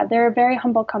 They're a very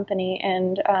humble company,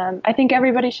 and I think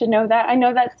everybody should know that. I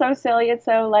know that's so silly. It's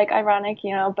so, ironic,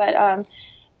 but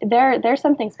they're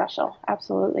something special.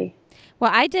 Absolutely.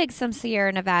 Well, I dig some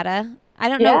Sierra Nevada. I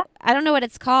don't know what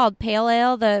it's called. Pale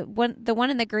ale, the one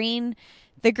in the green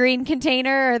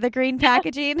container or the green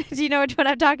packaging. Do you know which one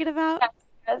I'm talking about?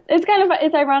 Yes.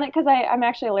 It's ironic because I'm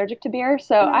actually allergic to beer,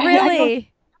 so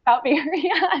really I about beer.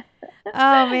 Yeah.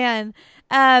 Oh man.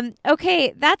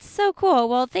 Okay, that's so cool.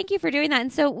 Well, thank you for doing that.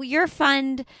 And so your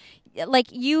fund,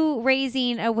 you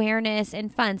raising awareness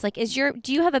and funds, do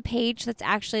you have a page that's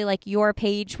actually your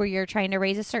page where you're trying to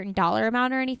raise a certain dollar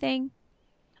amount or anything?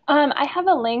 I have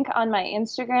a link on my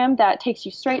Instagram that takes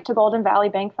you straight to Golden Valley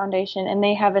Bank Foundation, and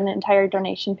they have an entire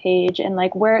donation page and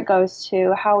where it goes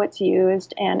to, how it's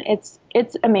used, and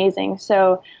it's amazing.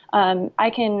 So I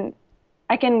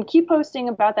can keep posting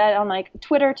about that on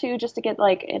Twitter too, just to get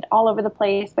it all over the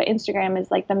place. But Instagram is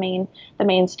the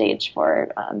main stage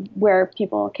for where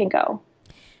people can go.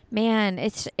 Man,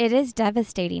 it is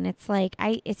devastating. It's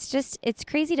it's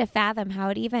crazy to fathom how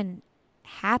it even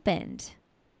happened.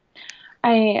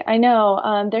 I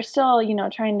know. They're still,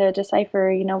 trying to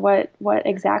decipher, what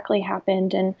exactly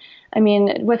happened. And I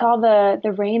mean, with all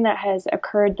the rain that has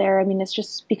occurred there, I mean, it's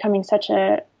just becoming such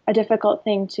a difficult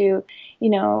thing to,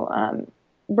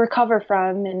 recover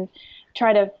from and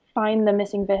try to find the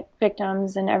missing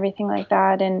victims and everything like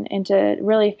that, and to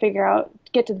really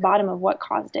get to the bottom of what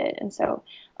caused it. And so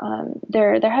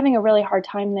they're having a really hard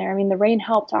time there. I mean, the rain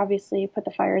helped obviously put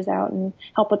the fires out and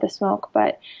help with the smoke,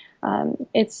 but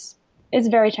it's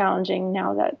very challenging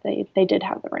now that they did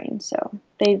have the rain. So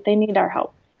they need our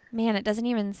help. Man, it doesn't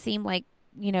even seem like,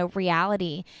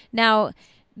 reality. Now,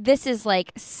 this is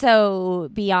so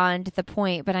beyond the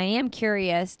point, but I am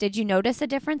curious. Did you notice a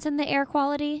difference in the air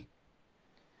quality?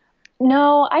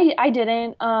 No, I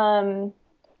didn't.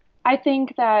 I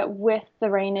think that with the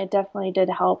rain, it definitely did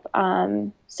help.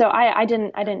 So I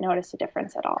didn't notice a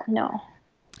difference at all. No.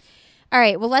 All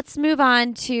right. Well, let's move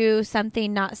on to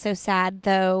something not so sad,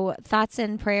 though. Thoughts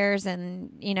and prayers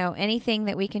and, anything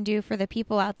that we can do for the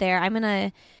people out there. I'm going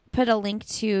to put a link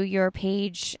to your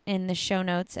page in the show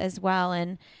notes as well.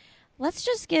 And let's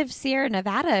just give Sierra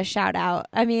Nevada a shout out.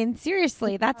 I mean,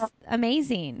 seriously, that's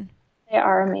amazing. They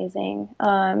are amazing.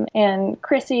 And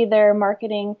Chrissy, their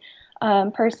marketing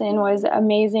person, was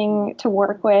amazing to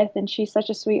work with, and she's such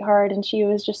a sweetheart. And she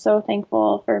was just so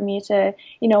thankful for me to,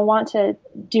 want to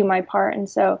do my part. And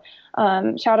so,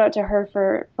 shout out to her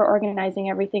for organizing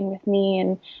everything with me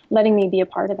and letting me be a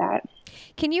part of that.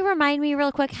 Can you remind me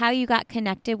real quick how you got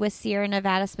connected with Sierra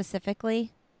Nevada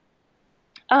specifically?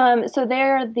 So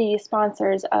they're the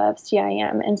sponsors of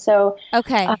CIM, and so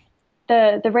Okay.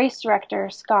 The race director,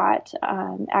 Scott,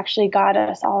 actually got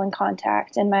us all in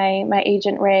contact, and my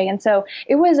agent, Ray. And so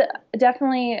it was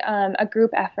definitely a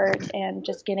group effort and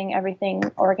just getting everything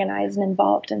organized and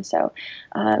involved. And so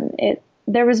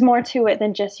there was more to it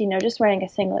than just wearing a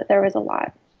singlet. There was a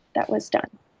lot that was done.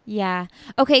 Yeah.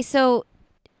 Okay, so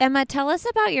Emma, tell us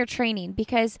about your training,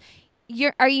 because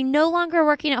are you no longer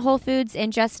working at Whole Foods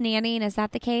and just nannying? Is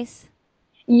that the case?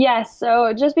 Yes,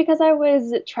 so just because I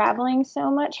was traveling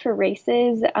so much for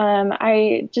races,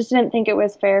 I just didn't think it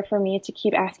was fair for me to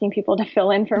keep asking people to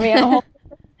fill in for me at home.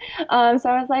 So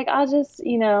I was like, I'll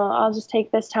just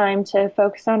take this time to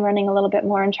focus on running a little bit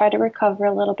more and try to recover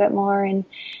a little bit more and,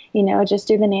 just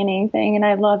do the nannying thing. And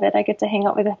I love it. I get to hang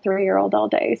out with a 3-year-old all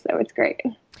day, so it's great.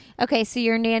 Okay, so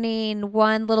you're nannying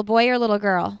one little boy or little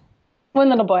girl? One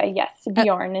little boy, yes.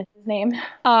 Bjorn is his name.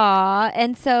 Aw,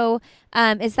 and so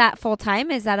is that full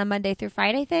time? Is that a Monday through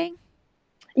Friday thing?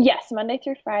 Yes, Monday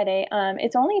through Friday.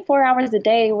 It's only 4 hours a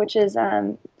day, which is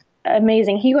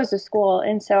amazing. He goes to school,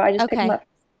 and so I just pick him up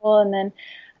from school, and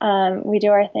then we do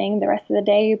our thing the rest of the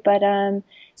day. But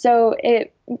so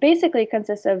it basically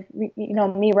consists of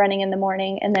me running in the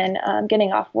morning, and then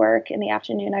getting off work in the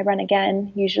afternoon. I run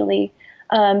again usually,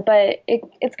 but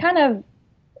it's kind of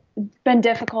been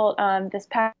difficult this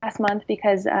past month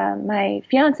because my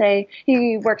fiance,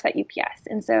 he works at UPS,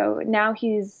 and so now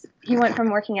he went from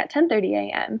working at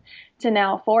 10:30 a.m. to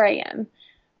now 4 a.m.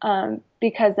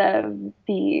 Because of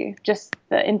the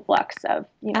influx of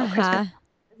Christmas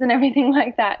and everything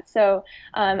like that. So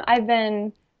I've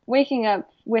been waking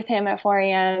up with him at 4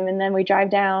 a.m. and then we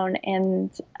drive down and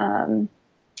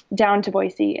down to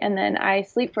Boise, and then I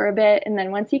sleep for a bit, and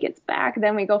then once he gets back,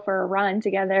 then we go for a run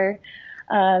together.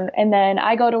 And then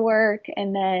I go to work,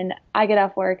 and then I get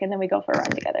off work, and then we go for a run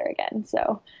together again.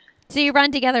 So you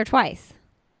run together twice?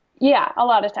 Yeah, a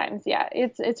lot of times. Yeah,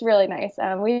 it's really nice.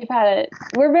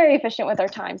 We're very efficient with our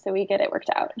time, so we get it worked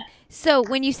out. So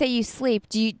when you say you sleep,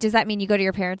 does that mean you go to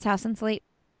your parents' house and sleep?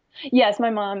 Yes, my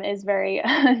mom is very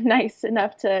nice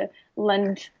enough to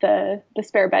lend the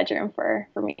spare bedroom for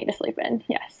me to sleep in.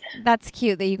 Yes. That's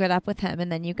cute that you get up with him and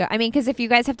then you go. I mean, because if you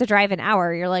guys have to drive an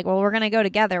hour, you're like, well, we're going to go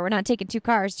together. We're not taking 2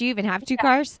 cars. Do you even have 2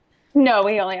 cars? No,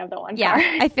 we only have the one car.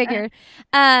 Yeah, I figured.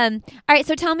 All right,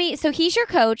 so tell me, so he's your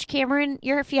coach. Cameron,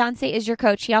 your fiance, is your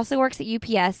coach. He also works at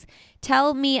UPS.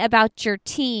 Tell me about your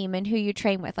team and who you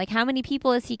train with. Like, how many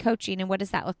people is he coaching, and what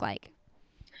does that look like?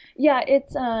 Yeah,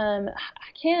 it's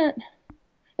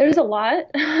there's a lot,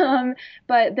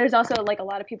 but there's also like a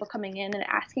lot of people coming in and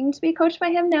asking to be coached by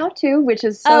him now too, which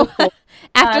is so cool.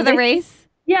 After the race?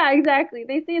 Yeah, exactly.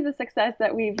 They see the success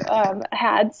that we've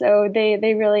had, so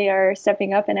they really are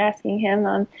stepping up and asking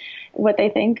him what they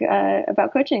think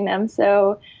about coaching them.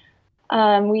 So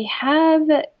we have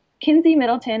Kinsey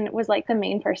Middleton was like the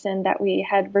main person that we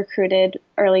had recruited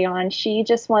early on. She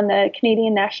just won the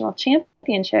Canadian National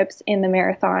Championships in the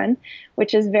marathon,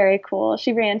 which is very cool.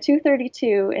 She ran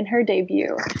 2:32 in her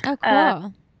debut. Oh,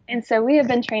 cool. And so we have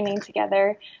been training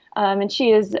together, and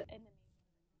she is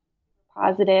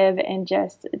positive and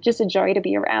just a joy to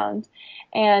be around.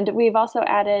 And we've also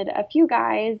added a few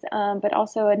guys, but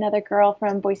also another girl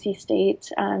from Boise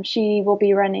State. She will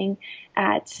be running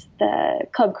at the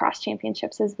Club Cross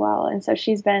Championships as well. And so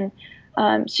she's been,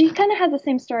 she kind of has the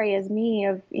same story as me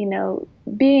of,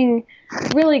 being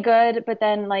really good, but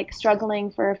then like struggling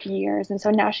for a few years. And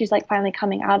so now she's like finally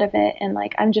coming out of it. And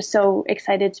like, I'm just so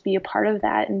excited to be a part of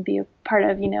that and be a part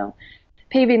of,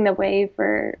 paving the way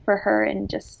for her and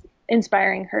just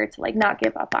inspiring her to like not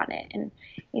give up on it and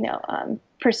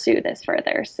pursue this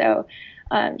further. So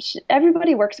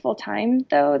everybody works full time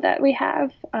though that we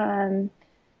have,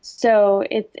 so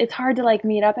it's hard to like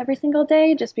meet up every single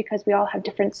day just because we all have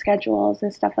different schedules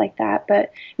and stuff like that.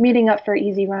 But meeting up for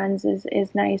easy runs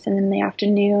is nice. And in the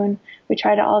afternoon we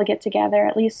try to all get together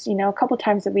at least a couple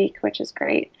times a week, which is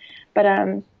great.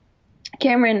 But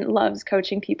Cameron loves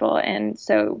coaching people, and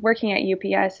so working at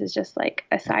UPS is just like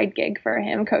a side gig for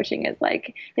him. Coaching is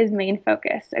like his main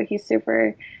focus. So he's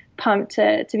super pumped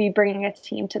to be bringing a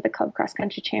team to the Club Cross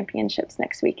Country Championships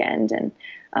next weekend and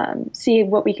see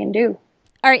what we can do.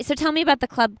 All right, so tell me about the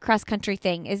Club Cross Country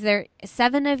thing. Is there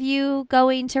 7 of you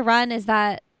going to run? Is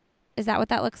that what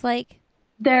that looks like?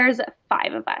 There's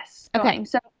 5 of us Okay. going.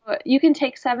 So you can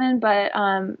take 7, but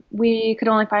we could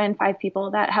only find 5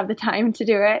 people that have the time to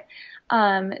do it.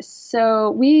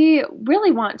 So we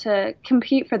really want to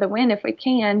compete for the win if we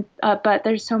can, but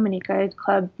there's so many good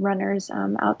club runners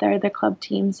out there, the club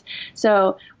teams.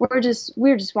 So we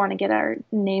just want to get our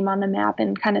name on the map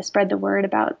and kind of spread the word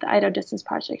about the Idaho Distance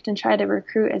Project and try to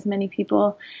recruit as many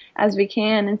people as we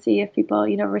can and see if people,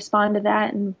 respond to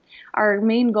that. And our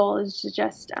main goal is to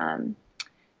just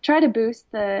try to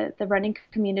boost the running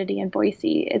community in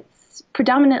Boise. It's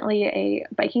predominantly a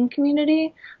biking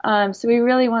community, so we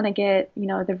really want to get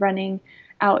the running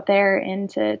out there and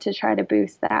to try to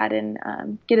boost that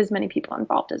and get as many people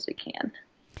involved as we can.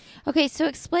 Okay, so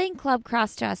explain Club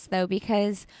Cross to us though,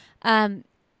 because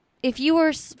if you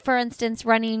were, for instance,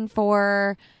 running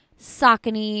for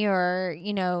Saucony or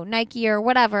Nike or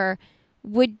whatever,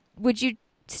 would you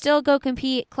still go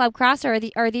compete Club Cross, or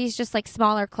are these just like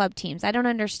smaller club teams? I don't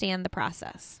understand the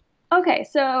process. Okay,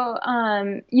 so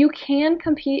you can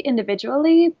compete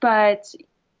individually, but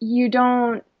you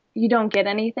don't get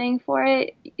anything for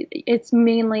it. It's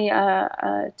mainly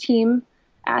a team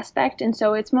aspect, and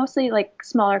so it's mostly like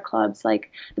smaller clubs,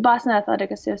 like the Boston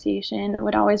Athletic Association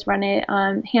would always run it,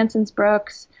 Hanson's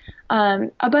Brooks,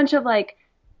 a bunch of like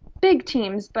big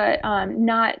teams, but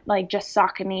not like just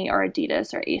Saucony or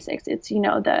Adidas or Asics. It's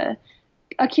the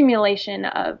accumulation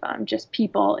of just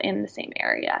people in the same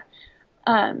area.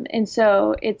 And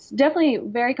so it's definitely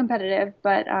very competitive,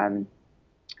 but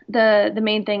the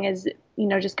main thing is,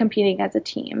 just competing as a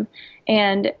team.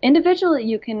 And individually,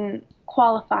 you can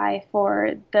qualify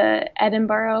for the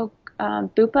Edinburgh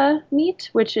Bupa meet,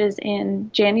 which is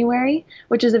in January,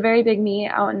 which is a very big meet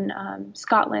out in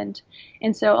Scotland.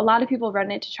 And so a lot of people run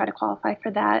it to try to qualify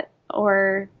for that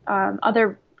or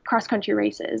other cross-country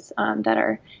races that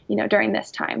are, during this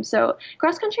time. So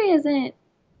cross-country isn't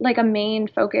like a main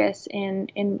focus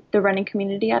in the running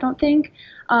community, I don't think,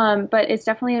 but it's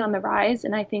definitely on the rise,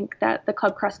 and I think that the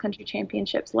Club Cross Country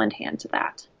Championships lend hand to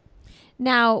that.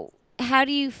 Now, how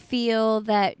do you feel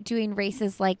that doing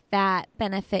races like that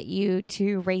benefit you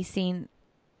to racing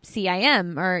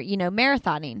CIM or,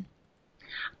 marathoning?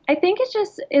 I think it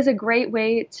just is a great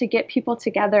way to get people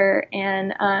together,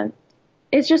 and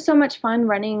it's just so much fun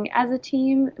running as a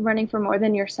team, running for more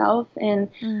than yourself. And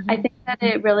I think that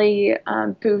it really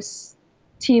boosts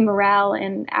team morale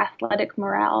and athletic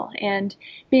morale, and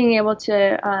being able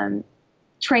to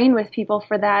train with people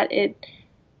for that, it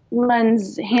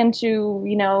lends hand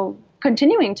to,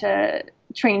 continuing to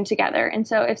train together. And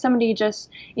so if somebody just,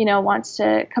 wants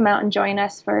to come out and join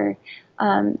us for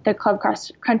the Club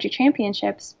Cross Country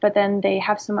Championships, but then they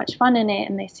have so much fun in it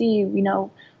and they see,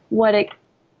 what it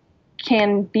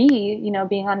can be,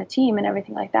 being on a team and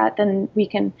everything like that, then we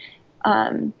can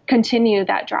continue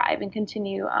that drive and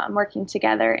continue working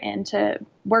together and to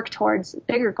work towards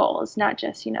bigger goals, not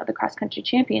just, the cross-country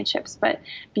championships, but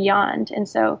beyond. And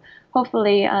so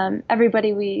hopefully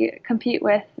everybody we compete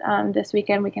with this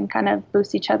weekend, we can kind of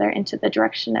boost each other into the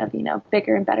direction of,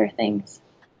 bigger and better things.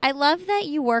 I love that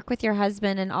you work with your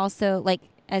husband, and also like,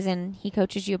 as in he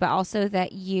coaches you, but also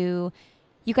that you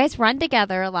guys run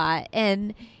together a lot.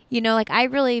 And I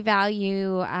really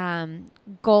value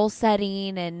goal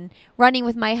setting and running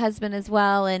with my husband as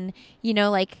well. And,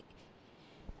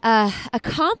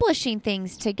 accomplishing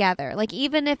things together. Like,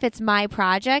 even if it's my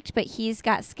project, but he's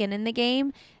got skin in the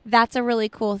game, that's a really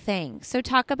cool thing. So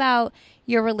talk about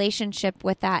your relationship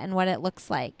with that and what it looks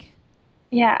like.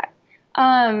 Yeah.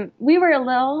 We were a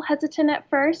little hesitant at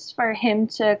first for him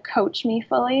to coach me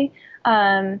fully.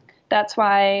 That's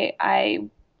why I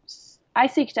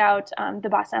seeked out the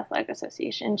Boston Athletic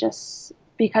Association, just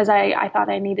because I thought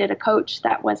I needed a coach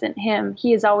that wasn't him.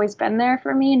 He has always been there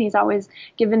for me, and he's always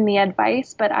given me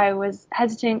advice, but I was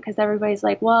hesitant because everybody's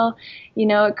like, well,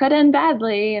 it could end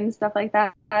badly and stuff like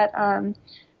that.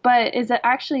 But it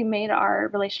actually made our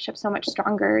relationship so much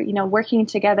stronger, working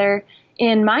together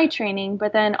in my training,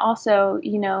 but then also,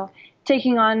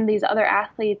 taking on these other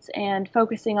athletes and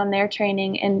focusing on their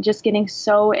training and just getting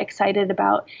so excited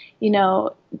about,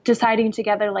 deciding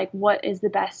together, like, what is the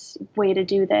best way to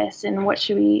do this and what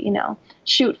should we,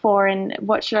 shoot for, and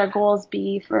what should our goals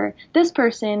be for this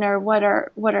person, or what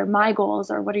are my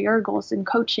goals, or what are your goals in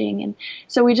coaching. And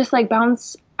so we just like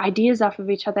bounce ideas off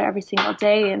of each other every single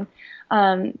day.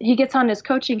 And he gets on his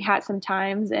coaching hat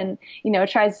sometimes and,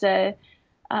 tries to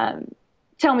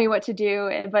tell me what to do,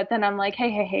 but then I'm like,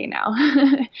 hey now,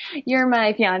 you're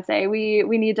my fiance. We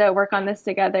need to work on this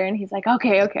together. And he's like,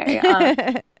 okay.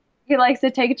 he likes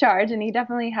to take charge, and he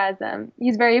definitely has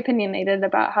he's very opinionated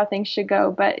about how things should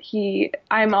go, but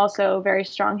I'm also very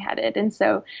strong-headed, and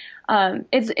so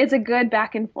it's a good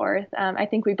back and forth. I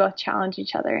think we both challenge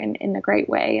each other in a great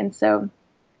way, and so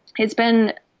it's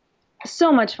been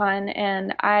so much fun,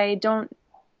 and I don't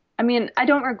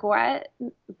regret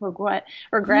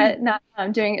not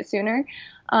doing it sooner.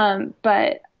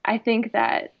 But I think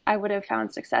that I would have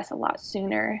found success a lot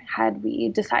sooner had we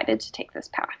decided to take this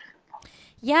path.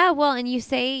 Yeah, well, and you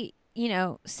say,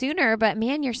 sooner, but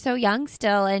man, you're so young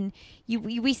still, and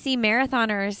we see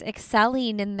marathoners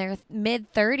excelling in their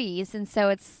mid 30s, and so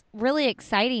it's really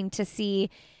exciting to see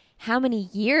how many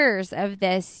years of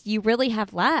this you really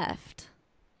have left.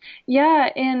 Yeah,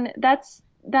 and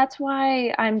that's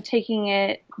why I'm taking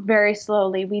it very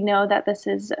slowly. We know that this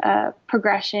is a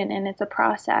progression and it's a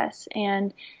process.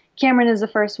 And Cameron is the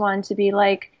first one to be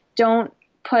like, don't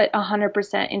put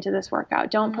 100% into this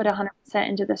workout. Don't put 100%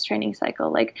 into this training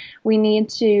cycle. Like, we need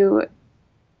to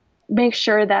make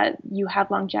sure that you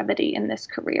have longevity in this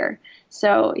career.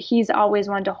 So he's always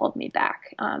wanted to hold me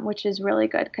back, which is really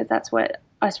good, because that's what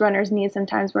us runners need.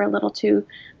 Sometimes we're a little too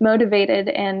motivated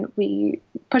and we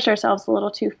push ourselves a little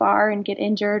too far and get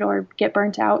injured or get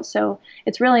burnt out. So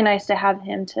it's really nice to have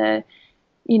him to,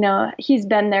 he's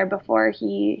been there before.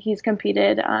 He's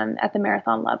competed at the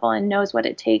marathon level and knows what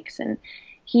it takes. And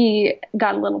he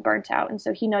got a little burnt out. And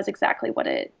so he knows exactly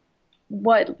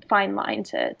what fine line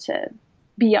to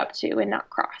be up to and not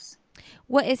cross.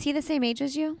 What, is he the same age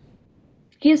as you?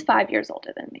 He is 5 years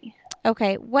older than me.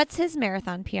 Okay. What's his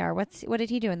marathon PR? What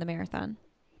did he do in the marathon?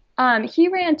 He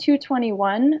ran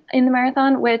 2:21 in the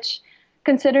marathon, which,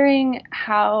 considering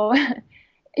how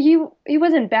he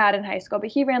wasn't bad in high school, but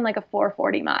he ran like a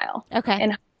 4:40 mile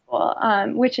in high school,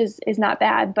 which is not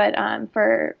bad. But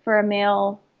for a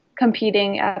male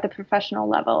competing at the professional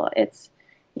level, it's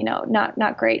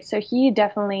not great. So he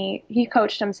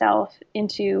coached himself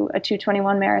into a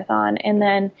 2:21 marathon, and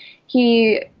then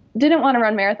he didn't want to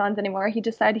run marathons anymore. He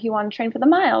decided he wanted to train for the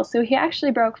mile. So he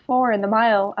actually broke 4 in the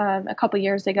mile a couple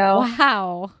years ago.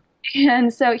 Wow.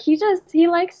 And so he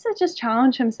likes to just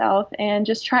challenge himself and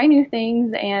just try new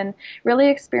things and really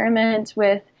experiment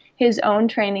with his own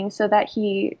training so that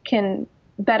he can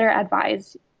better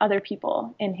advise other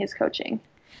people in his coaching.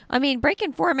 I mean,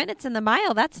 breaking 4 minutes in the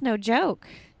mile, that's no joke.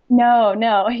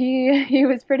 No, he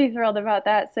was pretty thrilled about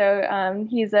that. So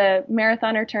he's a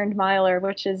marathoner turned miler,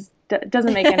 which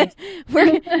doesn't make any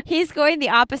sense. He's going the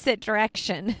opposite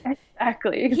direction.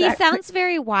 Exactly. He sounds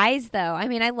very wise, though. I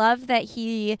mean, I love that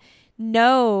he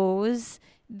knows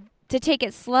to take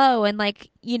it slow and,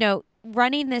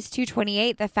 running this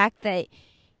 2:28, the fact that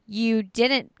you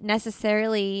didn't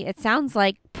necessarily, it sounds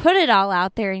like, put it all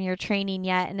out there in your training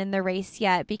yet and in the race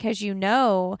yet, because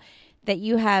that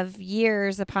you have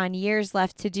years upon years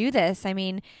left to do this. I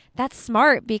mean, that's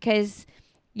smart, because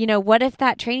what if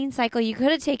that training cycle, you could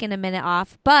have taken a minute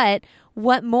off, but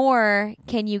what more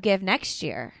can you give next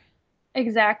year?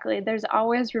 Exactly. There's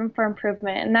always room for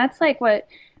improvement. And that's like what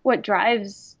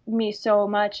drives me so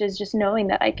much, is just knowing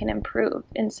that I can improve.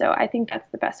 And so I think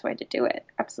that's the best way to do it.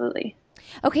 Absolutely.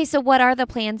 Okay. So what are the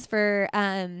plans for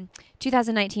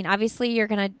 2019? Obviously, you're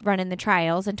going to run in the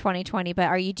trials in 2020, but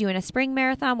are you doing a spring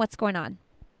marathon? What's going on?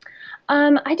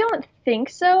 I don't think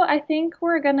so. I think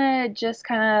we're going to just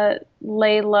kind of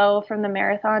lay low from the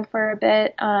marathon for a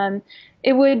bit.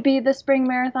 It would be the spring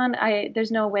marathon.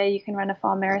 There's no way you can run a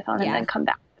fall marathon and then come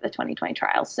back to the 2020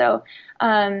 trials. So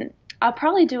I'll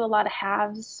probably do a lot of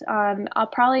halves. I'll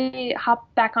probably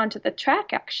hop back onto the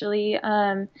track, actually.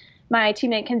 My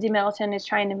teammate Kinsey Middleton is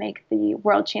trying to make the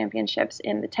world championships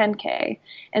in the 10K.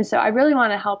 And so I really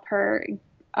want to help her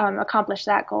accomplish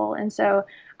that goal. And so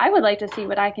I would like to see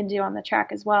what I can do on the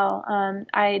track as well.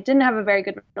 I didn't have a very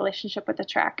good relationship with the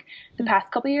track the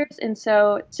past couple of years. And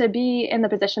so to be in the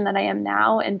position that I am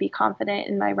now and be confident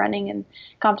in my running and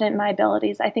confident in my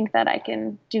abilities, I think that I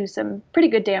can do some pretty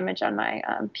good damage on my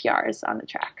PRs on the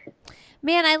track.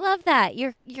 Man, I love that.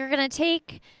 You're going to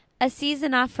take a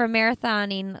season off from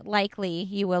marathoning. Likely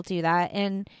you will do that.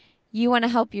 And you want to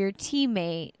help your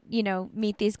teammate,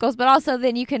 meet these goals, but also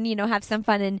then you can, have some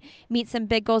fun and meet some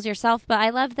big goals yourself. But I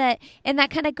love that. And that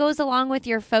kind of goes along with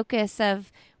your focus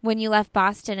of when you left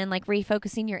Boston and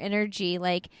refocusing your energy,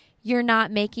 you're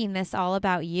not making this all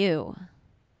about you.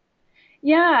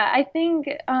 Yeah, I think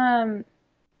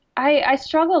I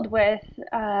struggled with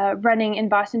running in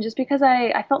Boston just because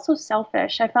I felt so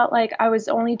selfish. I felt like I was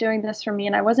only doing this for me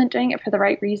and I wasn't doing it for the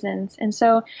right reasons. And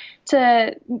so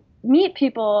to meet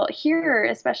people here,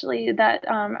 especially that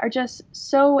are just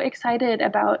so excited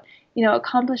about,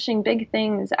 accomplishing big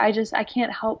things, I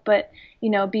can't help but,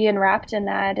 be enwrapped in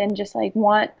that and just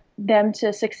want them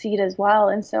to succeed as well.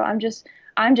 And so I'm just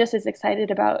as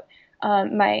excited about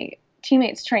my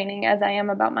teammates training as I am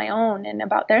about my own, and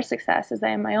about their success as I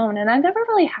am my own. And I've never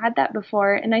really had that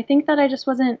before. And I think that I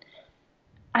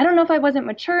don't know if I wasn't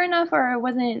mature enough, or I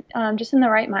wasn't just in the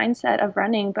right mindset of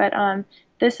running, but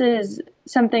this is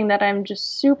something that I'm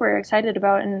just super excited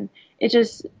about. And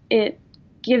it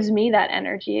gives me that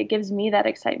energy. It gives me that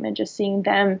excitement just seeing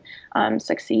them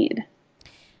succeed.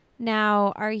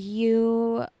 Now, are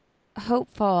you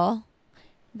hopeful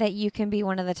that you can be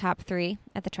one of the top 3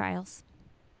 at the trials?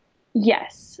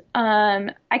 Yes.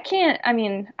 I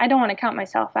don't want to count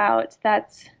myself out.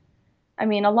 That's, a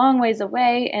long ways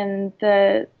away, and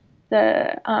the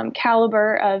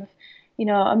caliber of,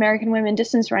 American women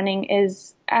distance running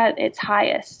is at its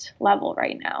highest level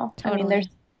right now. Totally. There's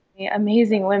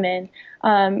amazing women,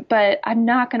 but I'm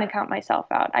not going to count myself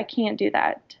out. I can't do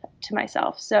that to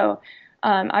myself. So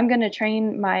I'm going to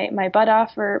train my butt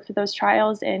off for those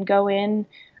trials and go in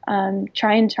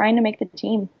trying to make the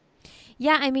team.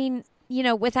 Yeah,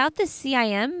 without the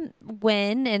CIM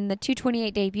win and the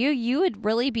 2:28 debut, you would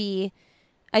really be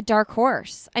a dark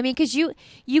horse. Because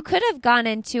you could have gone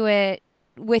into it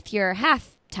with your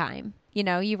half time.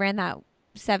 You ran that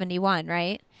 71,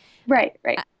 right? Right.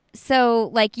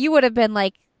 So, you would have been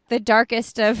the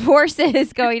darkest of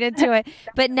horses going into it.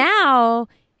 But now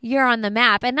you're on the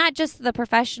map, and not just the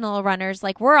professional runners.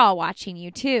 We're all watching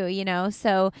you too.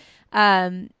 So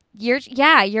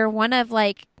you're one of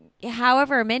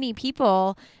however many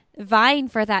people vying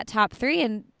for that top 3,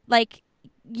 and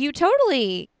you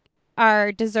totally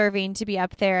are deserving to be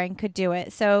up there and could do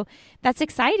it. So that's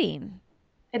exciting.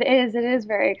 It is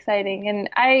very exciting. And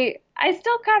I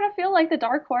still kind of feel like the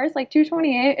dark horse,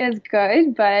 228 is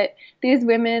good, but these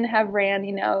women have ran,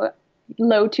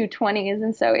 low 220s.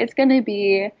 And so it's going to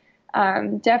be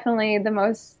definitely the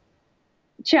most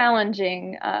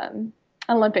challenging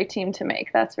Olympic team to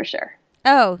make. That's for sure.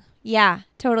 Oh, yeah,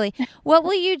 totally. What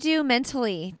will you do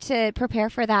mentally to prepare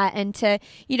for that? And to,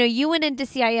 you went into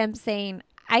CIM saying,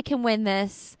 I can win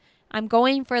this. I'm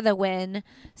going for the win.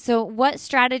 So what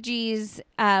strategies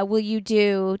will you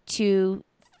do to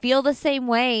feel the same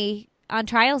way on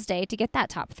trials day to get that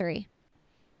top 3?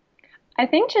 I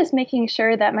think just making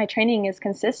sure that my training is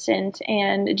consistent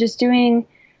and just doing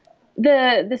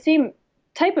the same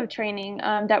type of training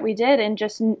that we did, and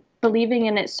just believing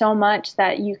in it so much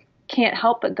that you can't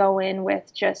help but go in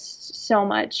with just so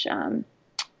much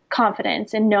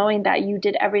confidence, and knowing that you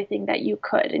did everything that you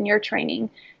could in your training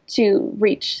to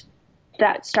reach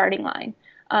that starting line.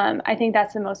 I think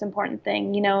that's the most important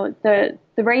thing. The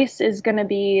race is going to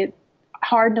be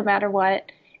hard no matter what,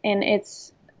 and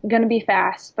it's going to be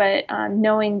fast, but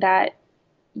knowing that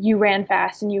you ran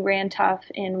fast and you ran tough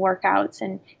in workouts,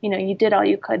 and you did all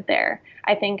you could there,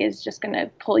 I think is just going to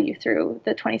pull you through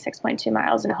the 26.2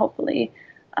 miles, and hopefully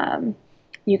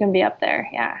you can be up there.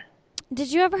 Yeah.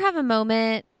 Did you ever have a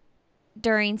moment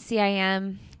during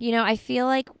CIM? I feel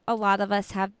like a lot of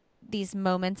us have these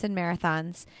moments in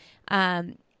marathons.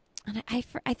 And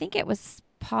I think it was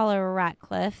Paula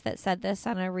Ratcliffe that said this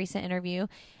on a recent interview,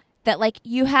 that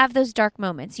you have those dark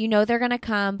moments. They're going to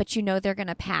come, but they're going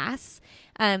to pass.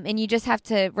 And you just have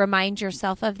to remind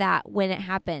yourself of that when it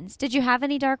happens. Did you have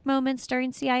any dark moments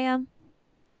during CIM?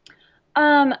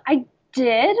 I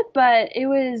did, but it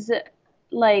was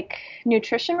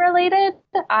nutrition related.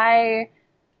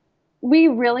 We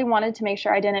really wanted to make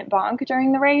sure I didn't bonk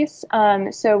during the race.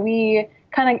 So we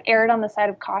kind of erred on the side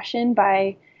of caution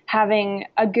by having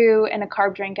a GU and a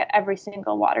carb drink at every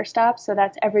single water stop. So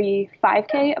that's every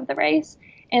 5K of the race.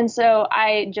 And so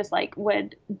I just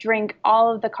would drink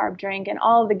all of the carb drink and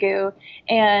all of the GU.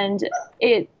 And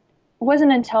it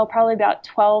wasn't until probably about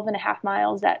 12 and a half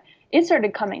miles that it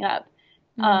started coming up.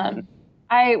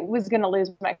 I was going to lose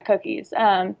my cookies.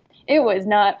 It was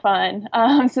not fun.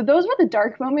 So those were the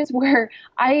dark moments where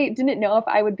I didn't know if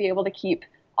I would be able to keep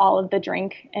all of the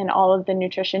drink and all of the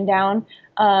nutrition down.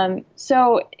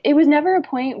 So it was never a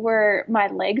point where my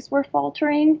legs were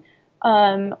faltering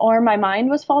or my mind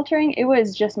was faltering. It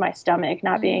was just my stomach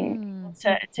not being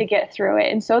able to get through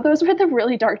it. And so those were the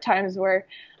really dark times where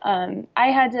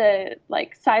I had to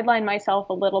sideline myself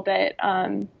a little bit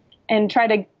and try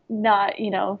to not,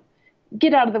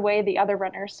 get out of the way of the other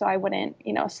runners so I wouldn't,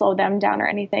 slow them down or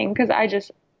anything, because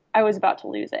I was about to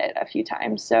lose it a few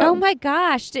times. So. Oh my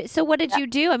gosh. So what did you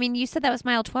do? You said that was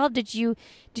mile 12. Did you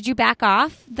back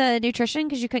off the nutrition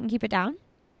because you couldn't keep it down?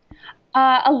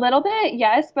 A little bit,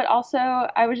 yes. But also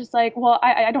I was just well,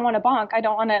 I don't want to bonk. I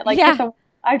don't want to hit the,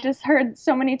 I've just heard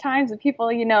so many times of people,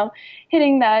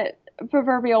 hitting that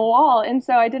proverbial wall. And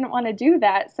so I didn't want to do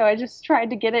that. So I just tried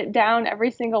to get it down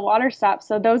every single water stop.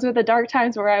 So those were the dark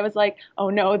times where I was like, oh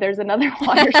no, there's another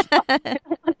water stop. I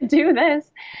don't want to do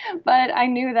this. But I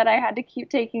knew that I had to keep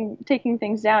taking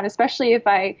things down, especially if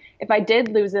I did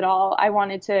lose it all. I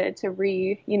wanted to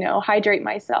hydrate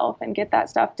myself and get that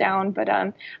stuff down. But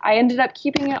I ended up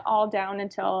keeping it all down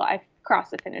until I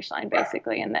crossed the finish line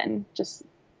basically, and then just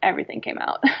everything came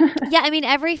out. Yeah, I mean,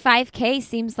 every 5K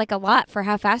seems like a lot for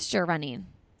how fast you're running.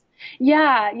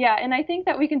 Yeah, yeah. And I think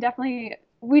that we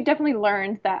definitely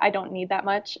learned that I don't need that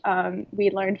much.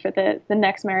 We learned for the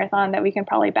next marathon that we can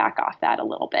probably back off that a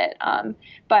little bit.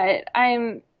 But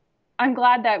I'm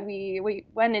glad that we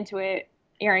went into it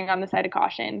erring on the side of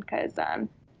caution because I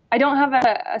don't have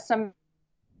a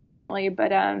summary,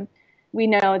 but we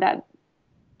know that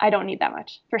I don't need that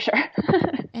much for sure.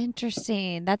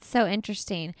 Interesting. That's so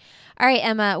interesting. All right,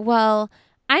 Emma. Well,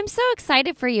 I'm so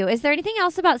excited for you. Is there anything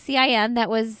else about CIM that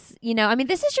was, I mean,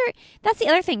 that's the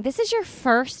other thing. This is your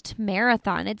first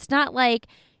marathon. It's not like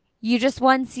you just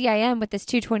won CIM with this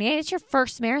 2:28. It's your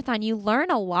first marathon. You learn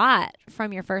a lot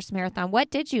from your first marathon. What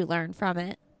did you learn from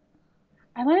it?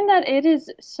 I learned that it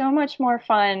is so much more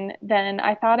fun than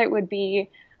I thought it would be.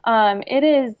 It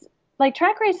is like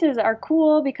track races are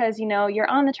cool because you're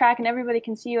on the track and everybody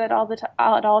can see you at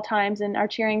all times and are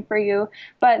cheering for you.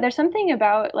 But there's something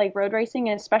about like road racing,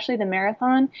 and especially the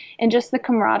marathon, and just the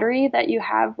camaraderie that you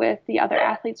have with the other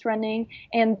athletes running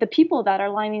and the people that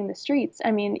are lining the streets. I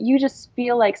mean, you just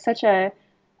feel like such a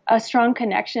strong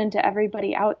connection to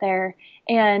everybody out there,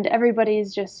 and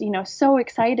everybody's just so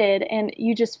excited, and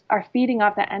you just are feeding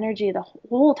off that energy the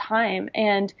whole time,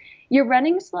 and you're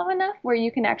running slow enough where you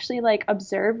can actually like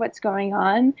observe what's going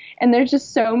on, and there's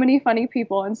just so many funny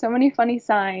people and so many funny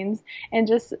signs, and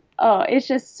it's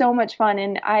just so much fun,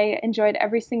 and I enjoyed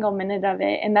every single minute of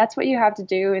it. And that's what you have to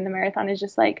do in the marathon, is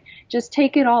just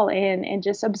take it all in and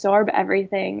just absorb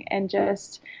everything and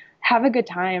just have a good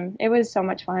time. It was so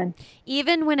much fun.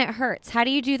 Even when it hurts. How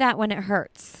do you do that when it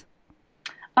hurts?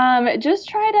 Just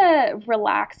try to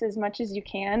relax as much as you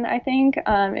can, I think,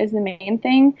 is the main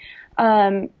thing.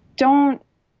 Don't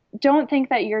think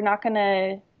that you're not going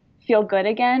to feel good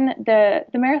again. The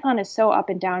marathon is so up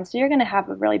and down, so you're going to have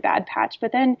a really bad patch,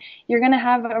 but then you're going to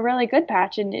have a really good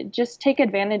patch, and just take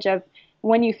advantage of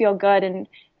when you feel good, and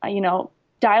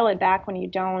dial it back when you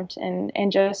don't,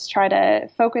 and just try to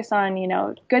focus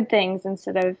on, good things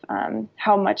instead of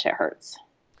how much it hurts.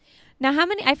 Now,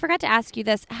 I forgot to ask you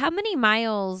this, how many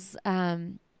miles were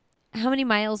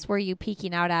you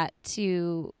peaking out at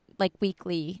to like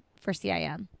weekly for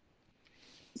CIM?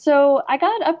 So I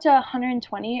got up to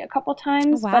 120 a couple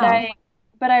times, wow.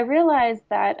 but I realized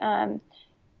that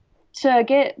to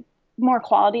get more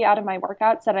quality out of my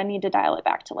workouts, that I need to dial it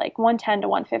back to like 110 to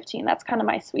 115. That's kind of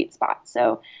my sweet spot.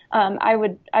 So I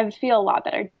would feel a lot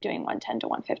better doing 110 to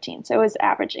 115. So it was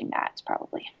averaging that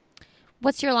probably.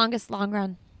 What's your longest long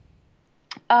run?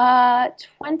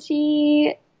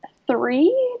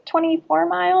 24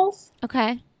 miles.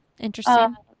 Okay.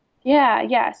 Interesting.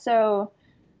 Yeah. So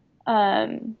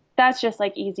that's just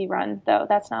like easy run though.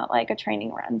 That's not like a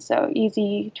training run. So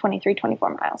easy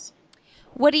 24 miles.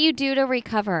 What do you do to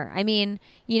recover? I mean,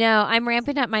 I'm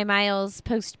ramping up my miles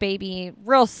post baby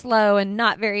real slow and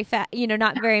not very fat,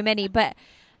 not very many. But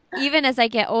even as I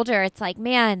get older, it's like,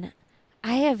 man,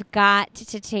 I have got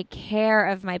to take care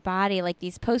of my body, like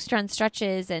these post run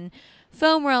stretches and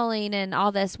foam rolling and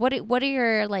all this. What are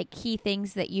your like key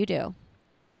things that you do?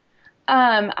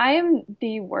 I am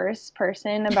the worst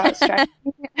person about stretching.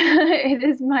 It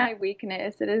is my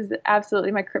weakness. It is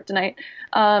absolutely my kryptonite.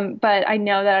 But I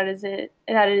know that it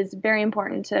is very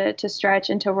important to stretch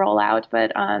and to roll out.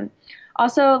 But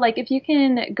also, like if you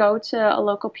can go to a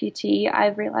local PT,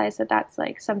 I've realized that that's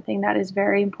like something that is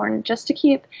very important just to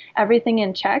keep everything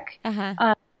in check.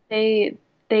 Uh-huh. They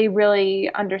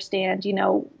really understand,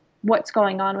 what's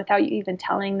going on without you even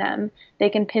telling them. They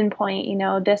can pinpoint,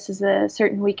 this is a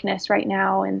certain weakness right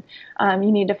now, and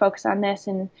you need to focus on this.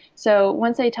 And so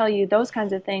once they tell you those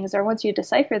kinds of things, or once you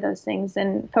decipher those things,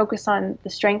 then focus on the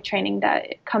strength training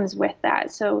that comes with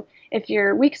that. So if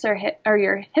your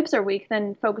your hips are weak,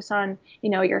 then focus on,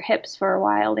 your hips for a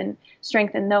while and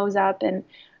strengthen those up, and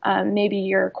maybe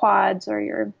your quads or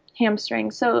your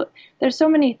hamstrings. So there's so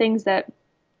many things that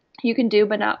you can do,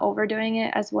 but not overdoing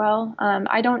it as well.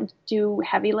 I don't do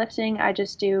heavy lifting. I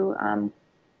just do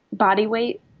body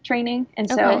weight training. And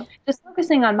so just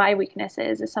focusing on my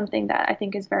weaknesses is something that I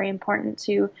think is very important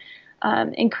to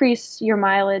increase your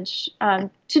mileage, to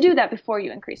do that before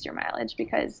you increase your mileage,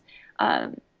 because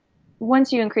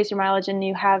once you increase your mileage and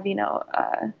you have,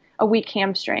 a a weak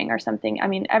hamstring or something, I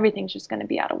mean, everything's just going to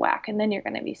be out of whack, and then you're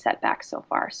going to be set back so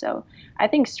far. So I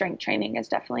think strength training is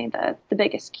definitely the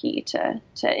biggest key to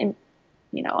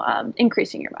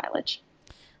increasing your mileage.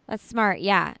 That's smart.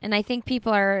 Yeah. And I think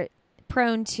people are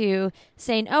prone to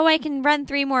saying, oh, I can run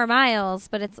 3 more miles,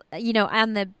 but it's,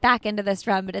 on the back end of this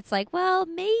run, but it's like, well,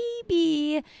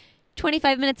 maybe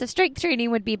 25 minutes of strength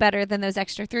training would be better than those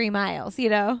extra 3 miles,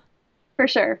 For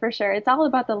sure, for sure. It's all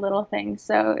about the little things.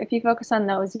 So if you focus on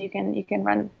those, you can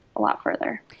run a lot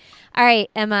further. All right,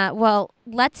 Emma. Well,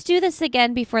 let's do this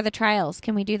again before the trials.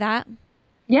 Can we do that?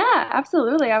 Yeah,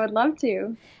 absolutely. I would love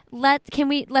to.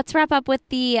 Let's wrap up with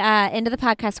the end of the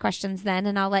podcast questions then,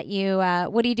 and I'll let you.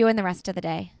 What are you doing the rest of the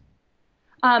day?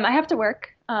 I have to work.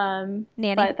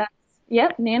 Nanny. But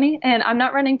yep, nanny. And I'm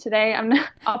not running today.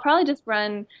 I'll probably just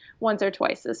run once or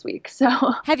twice this week. So.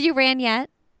 Have you ran yet?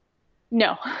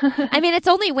 No. I mean, it's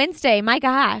only Wednesday. My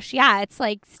gosh. Yeah, it's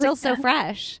like still so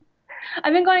fresh.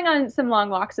 I've been going on some long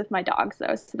walks with my dogs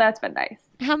though, so that's been nice.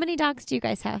 How many dogs do you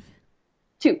guys have?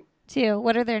 2.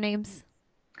 What are their names?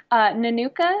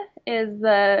 Nanuka is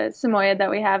the Samoyed that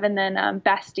we have, and then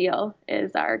Bastille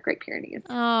is our Great Pyrenees.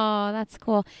 Oh, that's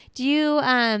cool. Do you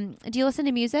listen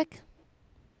to music?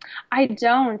 I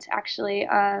don't actually.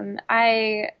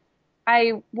 I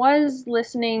was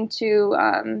listening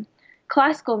to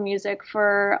classical music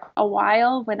for a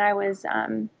while when I was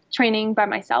training by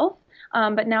myself,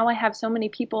 but now I have so many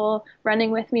people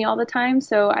running with me all the time,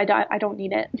 so I don't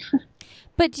need it.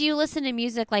 But do you listen to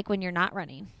music like when you're not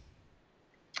running?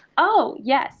 Oh,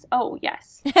 yes. I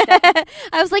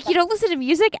was like, you don't listen to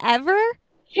music ever?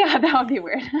 Yeah, that would be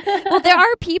weird. Well, there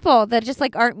are people that just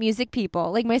like aren't music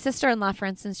people. Like my sister-in-law, for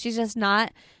instance, she's just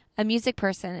not a music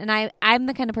person. And I'm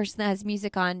the kind of person that has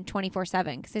music on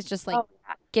 24/7 because it's just like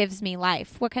gives me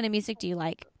life. What kind of music do you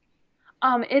like?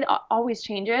 It always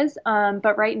changes.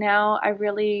 But right now I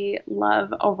really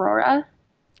love Aurora.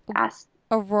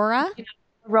 Aurora?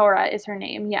 Aurora is her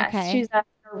name. Yes. Okay. She's a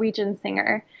Norwegian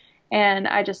singer, and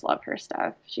I just love her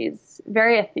stuff. She's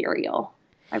very ethereal.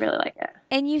 I really like it.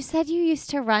 And you said you used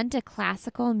to run to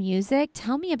classical music.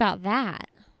 Tell me about that.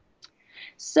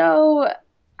 So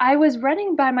I was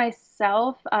running by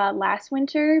myself last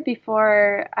winter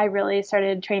before I really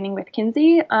started training with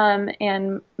Kinsey,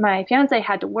 and my fiance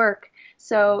had to work.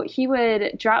 So he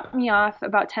would drop me off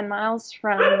about 10 miles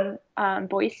from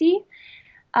Boise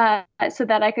so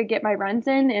that I could get my runs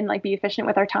in and like be efficient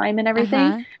with our time and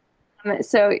everything.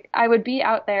 So I would be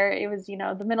out there. It was,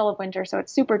 the middle of winter, so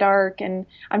it's super dark and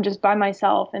I'm just by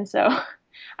myself. And so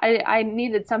I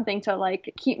needed something to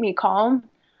like keep me calm.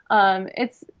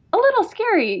 It's a little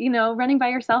scary, running by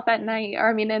yourself at night, or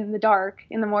I mean, in the dark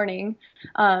in the morning,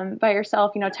 by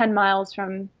yourself, 10 miles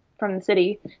from the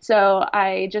city. So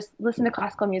I just listened to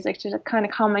classical music to kind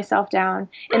of calm myself down.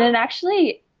 And it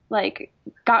actually like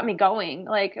got me going.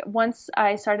 Like once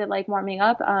I started like warming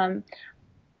up,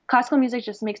 classical music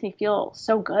just makes me feel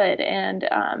so good and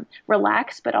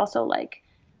relaxed, but also like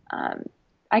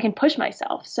I can push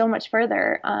myself so much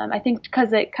further. I think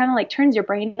because it kind of like turns your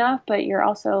brain off, but you're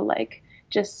also like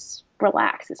just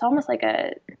relaxed. It's almost like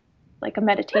a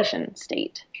meditation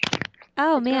state.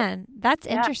 Oh man, that's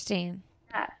interesting.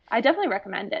 Yeah, I definitely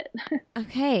recommend it.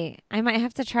 Okay, I might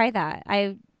have to try that.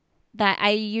 I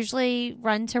usually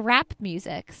run to rap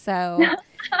music, so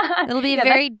it'll be a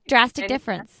very drastic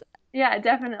difference. Yeah,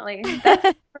 definitely.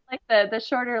 That's like the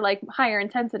shorter, like higher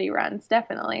intensity runs.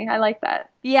 Definitely, I like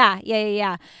that.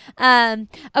 Yeah.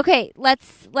 Okay,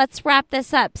 let's wrap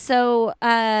this up. So,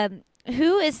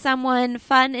 who is someone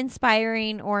fun,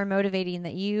 inspiring, or motivating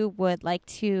that you would like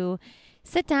to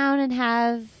sit down and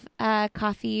have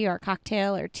coffee or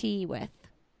cocktail or tea with?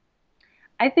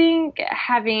 I think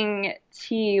having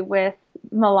tea with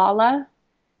Malala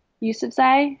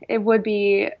Yousafzai, it would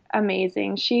be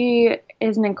amazing. She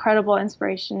is an incredible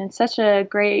inspiration and such a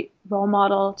great role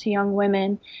model to young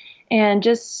women. And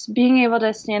just being able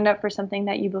to stand up for something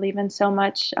that you believe in so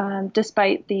much,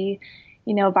 despite the,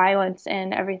 violence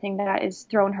and everything that is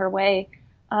thrown her way.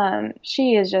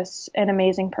 She is just an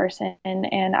amazing person.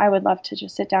 And I would love to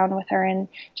just sit down with her and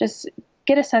just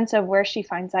get a sense of where she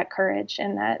finds that courage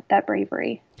and that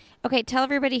bravery. Okay, tell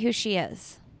everybody who she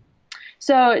is.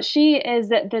 So she is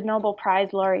the Nobel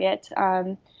Prize laureate.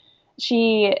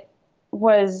 She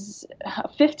was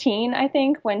 15, I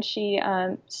think, when she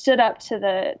stood up to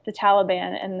the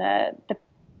Taliban and the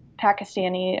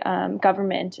Pakistani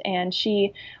government, and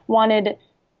she wanted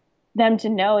them to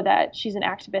know that she's an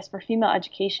activist for female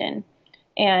education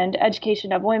and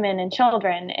education of women and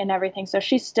children and everything. So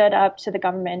she stood up to the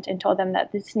government and told them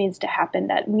that this needs to happen,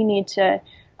 that we need to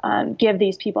give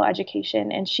these people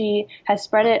education. And she has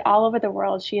spread it all over the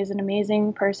world. She is an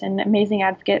amazing person, amazing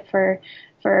advocate for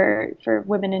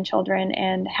women and children,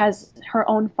 and has her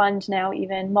own fund now,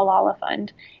 even Malala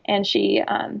Fund. And she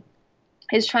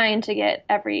is trying to get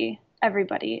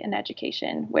everybody an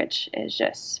education, which is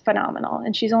just phenomenal.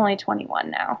 And she's only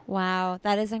 21 now. Wow,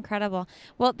 that is incredible.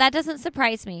 Well, that doesn't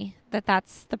surprise me that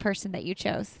that's the person that you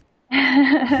chose.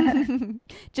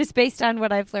 Just based on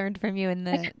what I've learned from you in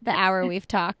the hour we've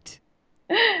talked.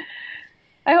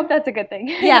 I hope that's a good thing.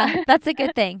 Yeah, that's a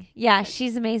good thing. Yeah,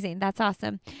 she's amazing. That's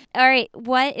awesome. All right,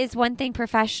 what is one thing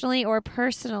professionally or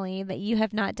personally that you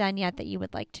have not done yet that you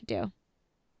would like to do?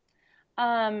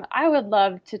 I would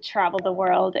love to travel the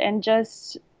world and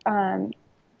just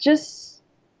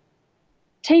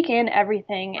take in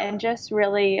everything and just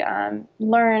really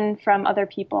learn from other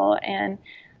people, and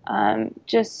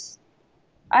just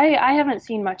I haven't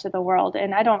seen much of the world,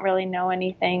 and I don't really know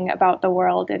anything about the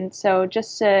world, and so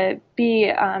just to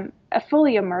be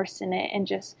fully immersed in it and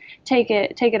just take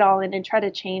it all in and try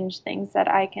to change things that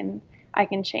I can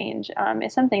change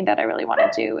is something that I really want to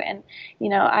do. And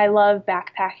I love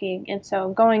backpacking, and so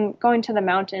going to the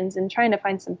mountains and trying to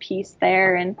find some peace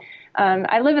there. And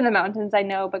I live in the mountains, I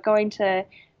know, but going to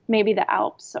maybe the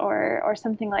Alps or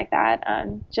something like that,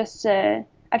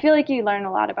 I feel like you learn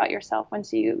a lot about yourself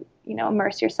once you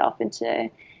immerse yourself into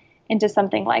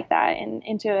something like that, and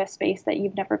into a space that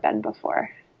you've never been before.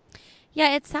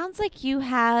 Yeah, it sounds like you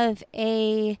have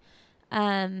a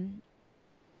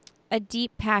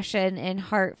deep passion and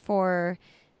heart for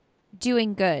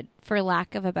doing good, for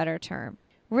lack of a better term.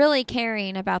 Really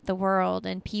caring about the world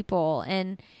and people.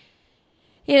 And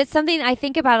it's something I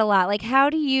think about a lot. Like, how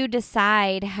do you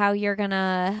decide how you're going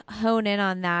to hone in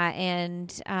on that,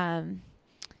 and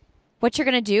what you're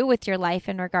going to do with your life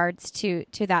in regards to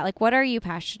that? Like, what are you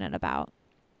passionate about?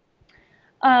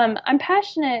 I'm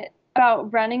passionate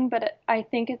about running, but I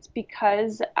think it's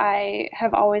because I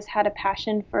have always had a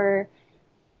passion for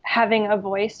having a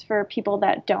voice for people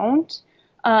that don't.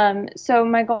 So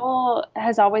my goal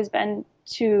has always been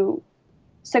to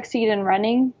succeed in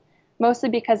running, mostly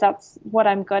because that's what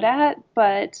I'm good at.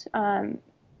 But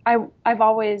I've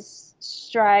always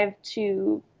strived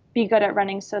to be good at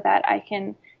running so that I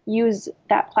can use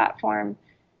that platform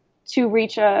to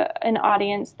reach an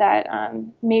audience that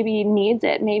maybe needs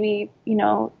it. Maybe,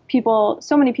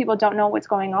 so many people don't know what's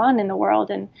going on in the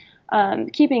world, and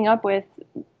keeping up with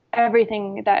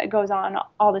everything that goes on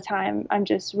all the time. I'm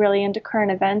just really into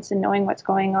current events and knowing what's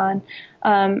going on.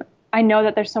 I know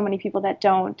that there's so many people that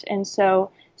don't. And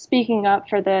so speaking up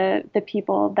for the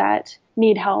people that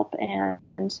need help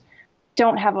and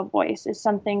don't have a voice is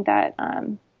something that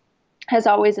has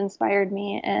always inspired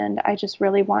me. And I just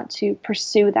really want to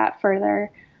pursue that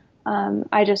further.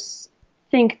 I just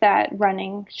think that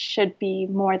running should be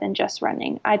more than just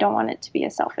running. I don't want it to be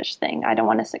a selfish thing. I don't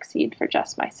want to succeed for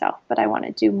just myself, but I want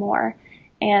to do more.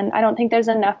 And I don't think there's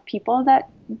enough people that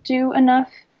do enough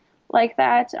like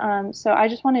that. So I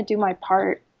just want to do my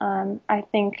part. I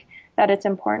think that it's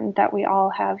important that we all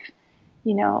have,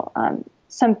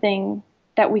 something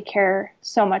that we care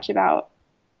so much about,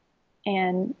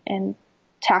 and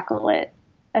tackle it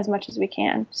as much as we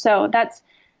can. So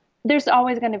there's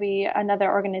always going to be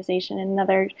another organization,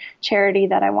 another charity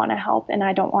that I want to help, and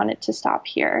I don't want it to stop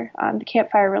here. The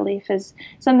Campfire Relief is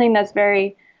something that's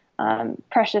very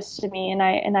precious to me,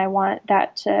 and I want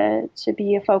that to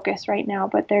be a focus right now.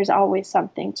 But there's always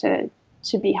something to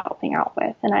be helping out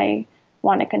with, and I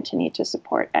want to continue to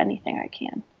support anything I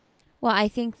can. Well, I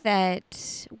think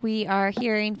that we are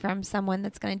hearing from someone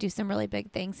that's going to do some really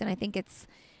big things, and I think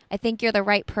you're the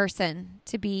right person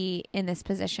to be in this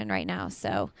position right now.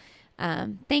 So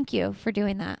thank you for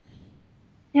doing that.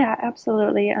 Yeah,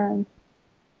 absolutely.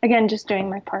 Again, just doing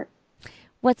my part.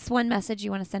 What's one message you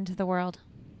want to send to the world?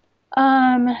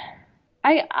 I'll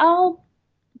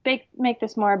make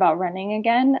this more about running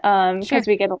again, because Sure.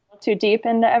 we get a little too deep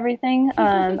into everything.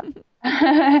 Want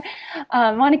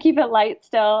to keep it light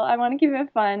still. I want to keep it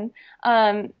fun.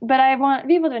 But I want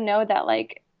people to know that,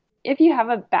 like, if you have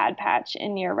a bad patch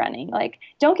in your running, like,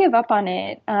 don't give up on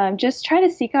it. Just try to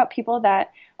seek out people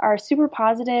that are super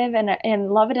positive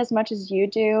and love it as much as you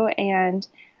do, and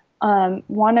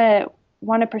want to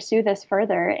pursue this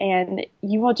further, and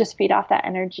you will just feed off that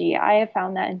energy. I have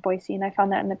found that in Boise, and I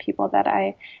found that in the people that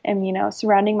I am,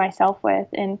 surrounding myself with.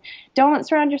 And don't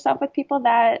surround yourself with people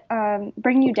that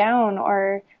bring you down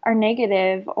or are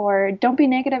negative, or don't be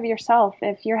negative yourself.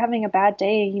 If you're having a bad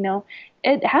day,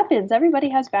 it happens. Everybody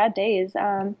has bad days.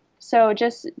 So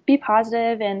just be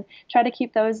positive and try to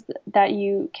keep those that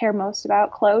you care most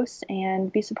about close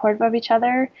and be supportive of each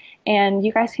other. And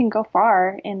you guys can go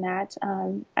far in that.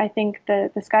 I think the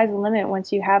sky's the limit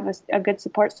once you have a good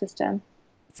support system.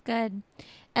 It's good.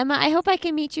 Emma, I hope I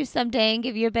can meet you someday and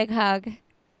give you a big hug.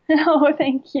 Oh,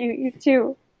 thank you. You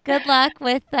too. Good luck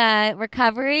with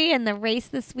recovery and the race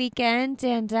this weekend.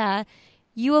 And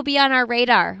you will be on our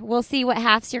radar. We'll see what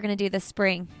halves you're going to do this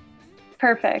spring.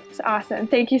 Perfect. Awesome.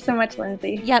 Thank you so much,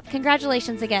 Lindsay. Yep.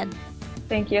 Congratulations again.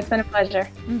 Thank you. It's been a pleasure.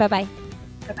 Bye-bye.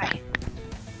 Bye-bye.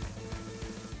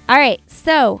 All right.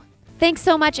 So thanks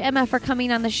so much, Emma, for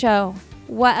coming on the show.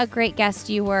 What a great guest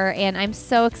you were. And I'm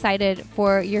so excited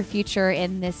for your future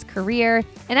in this career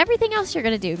and everything else you're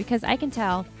going to do, because I can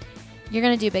tell you're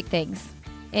going to do big things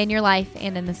in your life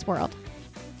and in this world.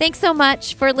 Thanks so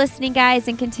much for listening, guys,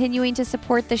 and continuing to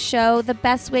support the show. The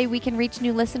best way we can reach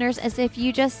new listeners is if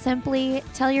you just simply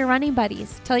tell your running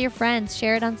buddies, tell your friends,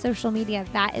 share it on social media.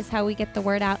 That is how we get the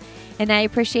word out, and I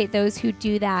appreciate those who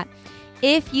do that.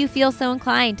 If you feel so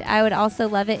inclined, I would also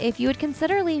love it if you would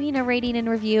consider leaving a rating and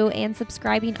review and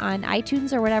subscribing on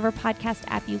iTunes or whatever podcast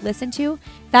app you listen to.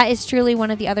 That is truly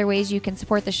one of the other ways you can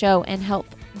support the show and help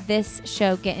this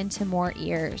show get into more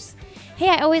ears. Hey,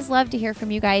 I always love to hear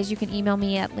from you guys. You can email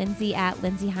me at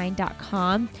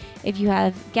lindsay@lindsayhine.com if you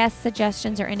have guest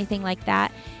suggestions or anything like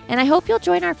that. And I hope you'll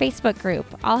join our Facebook group.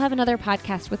 I'll have another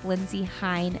podcast with Lindsay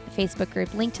Hein Facebook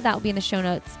group. Link to that will be in the show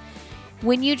notes.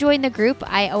 When you join the group,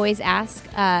 I always ask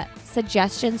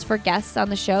suggestions for guests on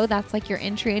the show. That's like your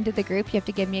entry into the group. You have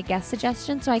to give me a guest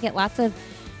suggestion. So I get lots of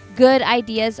good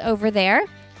ideas over there.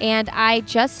 And I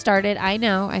just started, I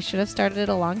know, I should have started it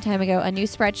a long time ago, a new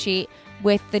spreadsheet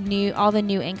with all the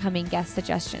new incoming guest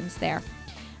suggestions there.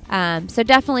 So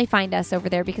definitely find us over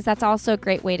there, because that's also a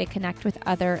great way to connect with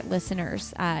other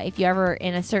listeners. If you're ever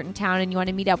in a certain town and you want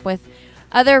to meet up with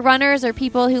other runners or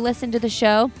people who listen to the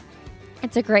show,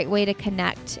 it's a great way to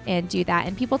connect and do that.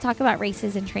 And people talk about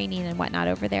races and training and whatnot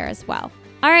over there as well.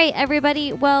 All right,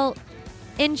 everybody. Well,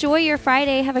 enjoy your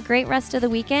Friday. Have a great rest of the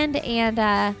weekend.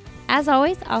 And as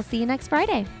always, I'll see you next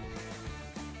Friday.